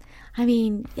just, I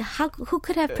mean, who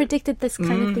could have predicted this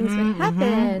kind of things would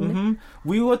happen?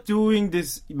 We were doing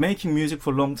this, making music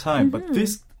for a long time, but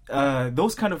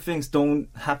those kind of things don't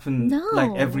happen like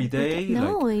every day.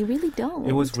 No, they really don't.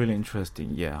 It was really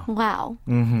interesting, yeah. Wow.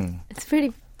 That's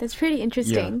pretty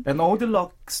interesting. Yeah. And all the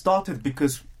luck started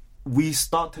because we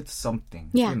started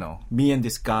something. You know, me and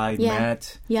this guy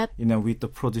met. You know, with the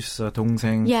producer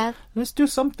동생. Let's do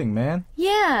something, man.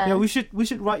 Yeah, we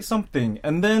should write something,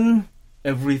 and then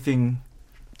everything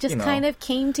just kind of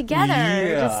came together.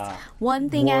 Just one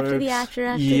thing after the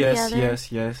other. Yes.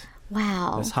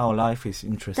 Wow. That's how life is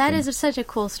interesting. That is such a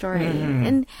cool story.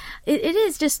 And it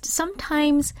is just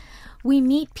sometimes we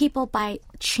meet people by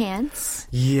chance.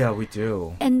 Yeah, we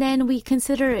do. And then we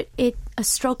consider it a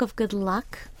stroke of good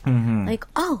luck. Like,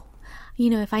 oh, you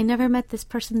know, if I never met this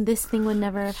person, this thing would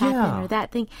never have happened, or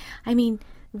that thing. I mean,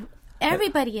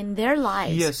 everybody in their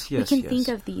lives, we can think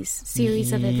of these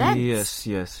series of events.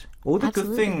 Yes. All the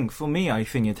good thing for me, I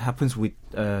think it happens with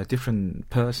different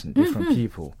different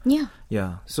people.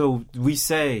 Yeah. So we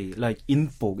say like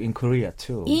인복 in Korea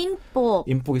too.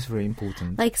 인복 is very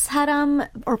important. Like 사람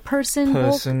or person.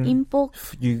 인복.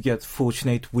 You get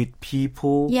fortunate with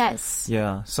people. Yes.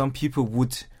 Yeah. Some people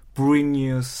would bring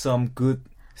you some good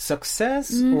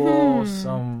success or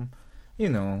some, you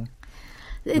know,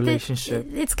 relationship.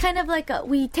 It's kind of like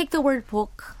we take the word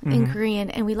복 in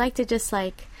Korean and we like to just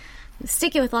like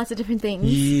stick it with lots of different things.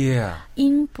 Yeah.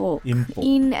 인복. 인복.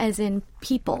 In as in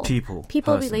people. People.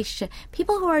 Relationship.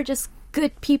 People who are just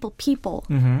good people.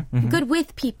 Good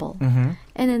with people. And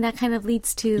then that kind of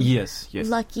leads to yes.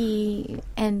 lucky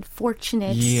and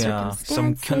fortunate circumstances.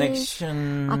 Some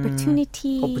connection.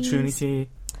 Opportunity.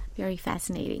 Very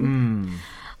fascinating.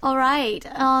 All right.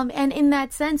 And in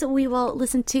that sense, we will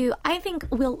listen to, I think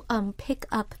we'll pick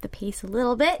up the pace a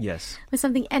little bit. Yes. With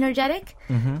something energetic.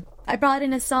 I brought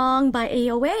in a song by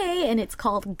AOA, and it's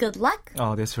called Good Luck.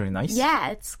 Oh, that's very nice. Yeah,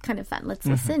 it's kind of fun. Let's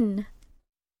listen.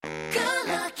 Good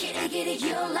luck, kitty, kitty,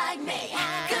 you like me.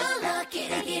 Good luck,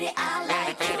 kitty, kitty, I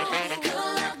like you. Good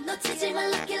luck, 놓치지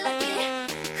마, lucky, lucky.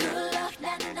 Good luck,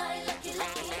 나는 너의 lucky,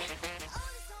 lucky.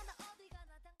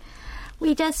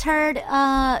 We just heard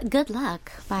Good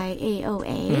Luck by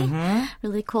AOA.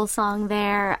 Really cool song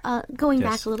there. Going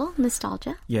back a little,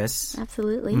 nostalgia. Yes.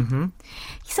 Absolutely.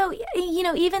 So,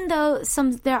 even though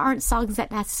there aren't songs that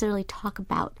necessarily talk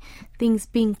about things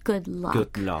being good luck.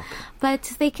 Good luck.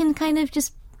 But they can kind of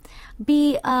just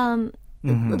be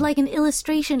like an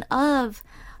illustration of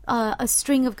a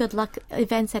string of good luck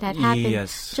events that had happened.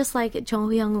 Yes. Just like Jung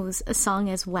Hyung-woo's song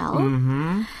as well.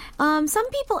 Some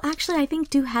people actually, I think,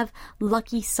 do have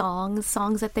lucky songs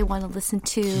that they want to listen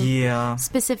to. Yeah.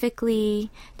 Specifically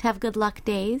to have good luck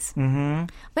days.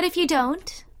 But if you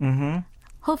don't,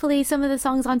 hopefully some of the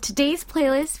songs on today's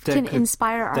playlist can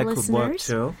inspire our listeners. That could work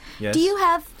too. Yes. Do you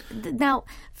have... Now,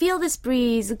 Feel This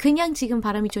Breeze, 그냥 지금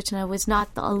바람이 좋잖아 was not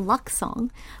a luck song.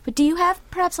 But do you have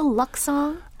perhaps a luck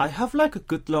song? I have like a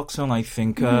good luck song, I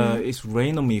think. It's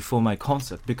Rain On Me for my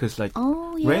concert. Because Rain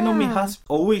On Me has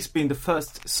always been the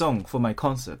first song for my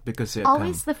concert. Because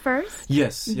always the first?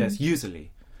 Yes,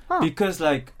 usually. Because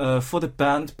for the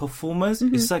band performance,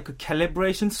 it's like a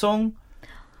calibration song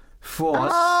for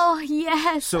us. Oh,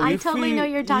 yes. So I totally know what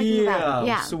you're talking about.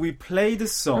 Yeah. So we play the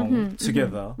song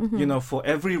together, for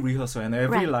every rehearsal and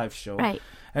every live show. Right.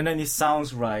 And then it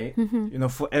sounds right,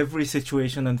 for every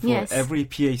situation and for every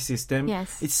PA system.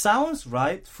 Yes. It sounds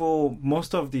right for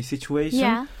most of the situation.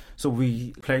 Yeah. So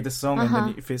we play the song and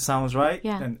then if it sounds right,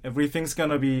 then everything's going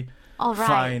to be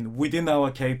fine within our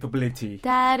capability.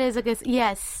 That is a good...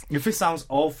 Yes. If it sounds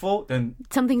awful, then...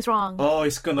 Something's wrong. Oh,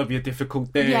 it's going to be a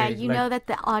difficult day. Yeah, you know that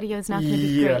the audio is not going to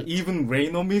be great. Yeah, even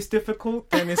Rain On Me is difficult,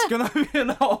 then it's going to be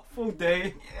an awful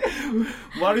day.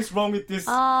 What is wrong with this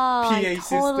PA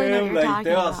system?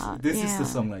 This is the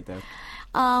song like that.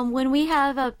 When we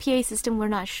have a PA system we're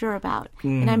not sure about,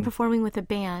 and I'm performing with a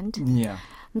band... Yeah.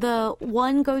 The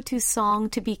one go-to song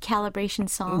to be calibration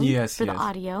song for the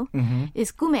audio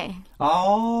is 꿈에.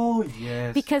 Oh,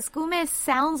 yes. Because 꿈에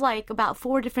sounds like about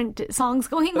 4 different songs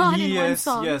going on in one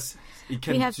song. Yes, it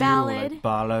can we have ballad,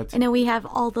 and then we have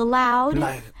all the loud,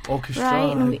 like orchestra,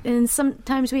 right? And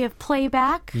sometimes we have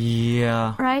playback.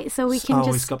 Yeah. Right? So we can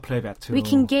it's got playback too. We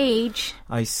can gauge.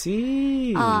 I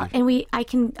see. And I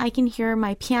can hear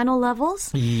my piano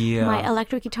levels, my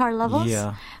electric guitar levels,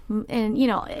 and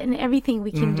and everything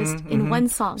we can just in one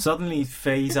song. Suddenly it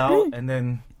fades out and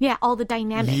then all the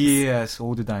dynamics. Yes,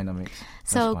 all the dynamics.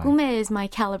 So 꿈에 is my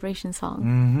calibration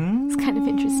song. It's kind of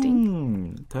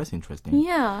interesting. That's interesting.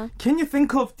 Yeah. Can you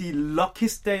think of the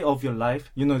luckiest day of your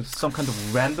life? Some kind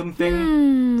of random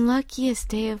thing? Luckiest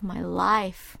day of my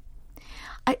life.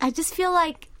 I just feel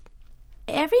like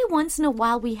every once in a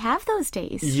while we have those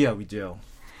days. Yeah, we do.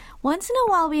 Once in a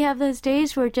while we have those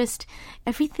days where just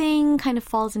everything kind of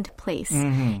falls into place.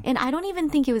 And I don't even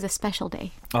think it was a special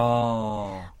day.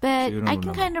 Oh. But I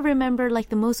can kind of remember like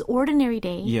the most ordinary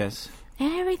day. Yes.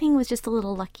 Everything was just a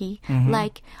little lucky.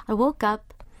 Like I woke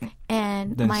up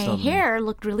and then my hair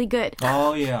looked really good.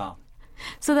 Oh, yeah.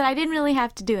 So that I didn't really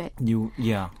have to do it.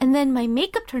 And then my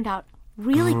makeup turned out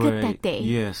really good that day.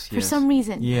 Yes. For some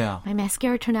reason. Yeah. My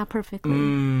mascara turned out perfectly.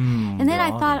 And then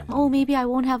I thought, maybe I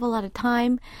won't have a lot of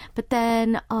time. But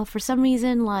then for some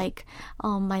reason, like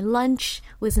my lunch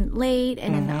wasn't late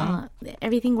and then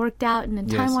everything worked out. And then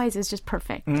time-wise, it was just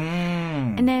perfect.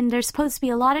 And then there's supposed to be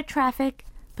a lot of traffic.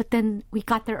 But then we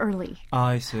got there early.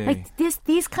 I see. Like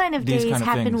these kind of days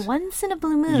happen once in a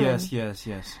blue moon. Yes.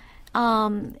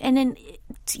 And then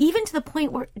even to the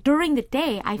point where during the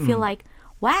day, I feel like,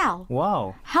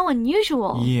 wow. How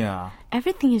unusual. Yeah.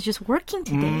 Everything is just working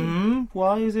today.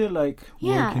 Why is it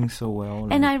working so well?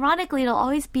 And ironically, it'll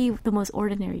always be the most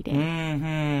ordinary day.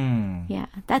 Yeah.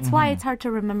 That's why it's hard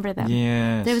to remember them.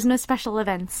 Yes. There was no special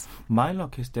events. My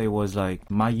luckiest day was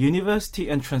my university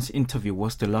entrance interview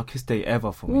was the luckiest day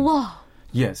ever for me. Whoa.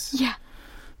 Yes. Yeah.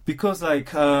 Because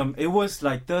it was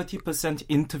 30%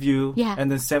 interview and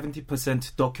then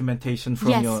 70% documentation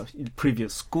from your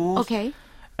previous schools. Okay.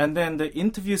 And then the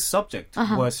interview subject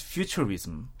was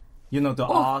futurism. The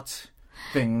art.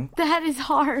 thing. That is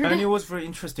hard. And it was very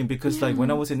interesting because like when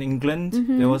I was in England,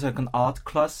 there was like an art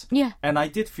class. Yeah. And I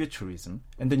did futurism.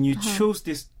 And then you chose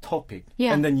this topic.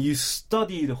 Yeah. And then you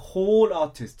study the whole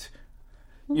artist.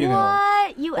 You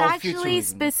what? You of actually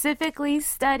futurism. specifically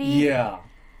study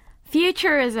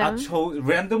futurism?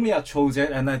 Randomly I chose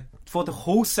it, and for the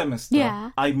whole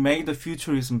semester, I made a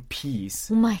futurism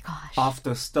piece. Oh my gosh.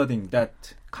 After studying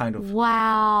that kind of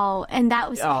wow. And that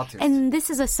was artist. And this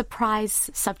is a surprise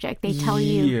subject. They tell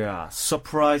you. Yeah,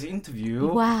 surprise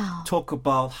interview. Wow. Talk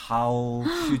about how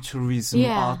futurism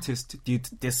artists did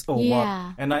this or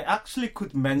what. And I actually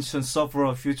could mention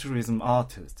several futurism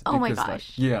artists. Oh my Like,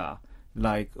 gosh.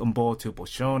 like Umberto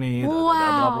Boscioni, wow.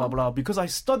 blah, blah, blah, because I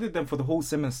studied them for the whole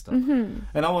semester.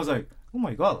 And I was like, oh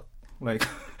my God, like,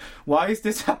 why is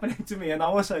this happening to me? And I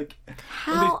was like,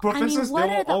 how, the professors, they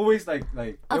were always like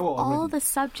they of were all the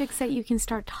subjects that you can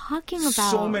start talking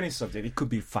about. So many subjects. It could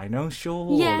be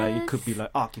financial, or like it could be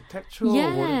like architectural,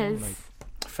 or like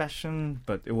fashion,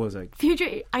 but it was like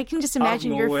future. I can just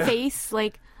imagine your face,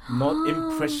 like not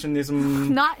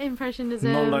impressionism, not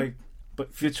impressionism, not like.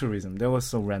 But futurism, that was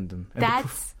so random. And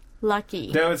that's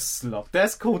lucky. That was luck.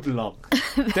 That's called luck.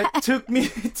 That took me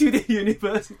to the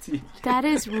university. That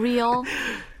is real.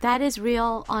 That is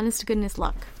real, honest to goodness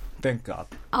luck. Thank God.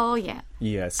 Oh, yeah.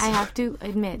 Yes. I have to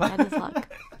admit, that is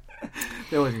luck.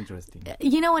 That was interesting.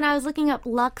 You know, when I was looking up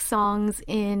luck songs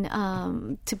in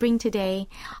to bring today,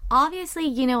 obviously,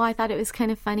 you know, I thought it was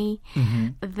kind of funny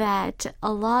that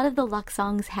a lot of the luck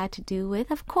songs had to do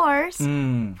with, of course,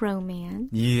 romance.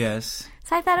 Yes.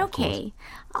 So I thought, okay,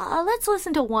 let's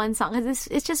listen to one song because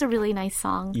it's just a really nice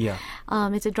song. Yeah.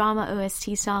 It's a drama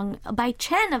OST song by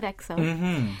Chen of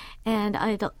EXO. And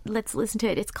let's listen to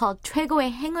it. It's called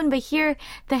최고의 행운, but here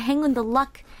the 행운, the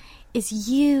luck, is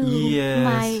you,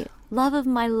 my love of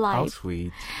my life. How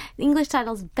sweet. The English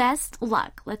title's Best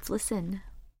Luck. Let's listen.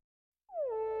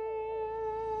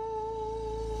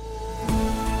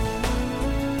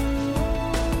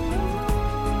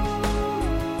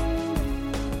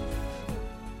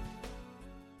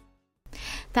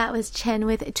 That was Chen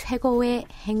with 최고의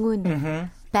행운.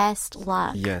 Best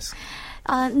luck. Yes.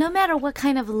 No matter what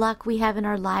kind of luck we have in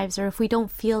our lives, or if we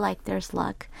don't feel like there's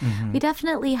luck, we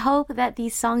definitely hope that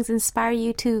these songs inspire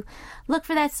you to look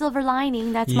for that silver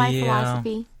lining. That's my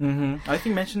philosophy. I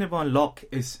think mentioning about luck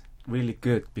is really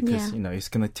good because, you know, it's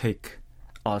going to take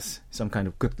us some kind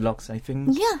of good lucks, I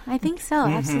think. Yeah, I think so.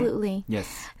 Absolutely. Yes.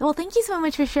 Well, thank you so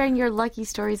much for sharing your lucky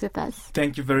stories with us.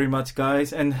 Thank you very much,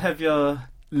 guys. And have your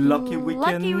lucky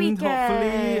weekend,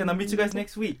 hopefully. And I'll meet you guys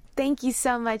next week. Thank you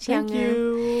so much, Thank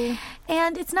you.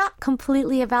 And it's not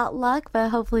completely about luck, but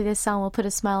hopefully this song will put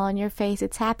a smile on your face.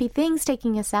 It's Happy Things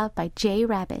Taking Us Out by J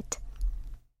Rabbit.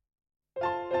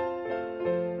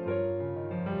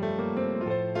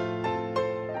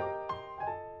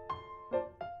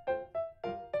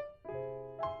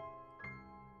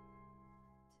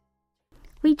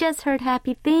 We just heard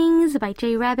Happy Things by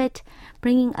J Rabbit,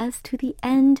 bringing us to the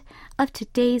end of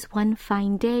today's One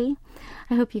Fine Day.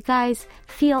 I hope you guys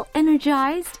feel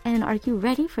energized, and are you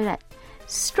ready for that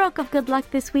stroke of good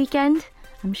luck this weekend?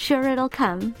 I'm sure it'll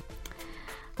come.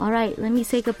 All right, let me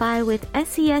say goodbye with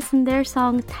SES and their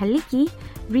song 달리기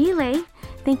Relay.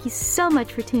 Thank you so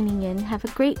much for tuning in. Have a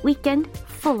great weekend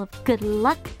full of good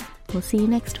luck. We'll see you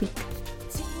next week.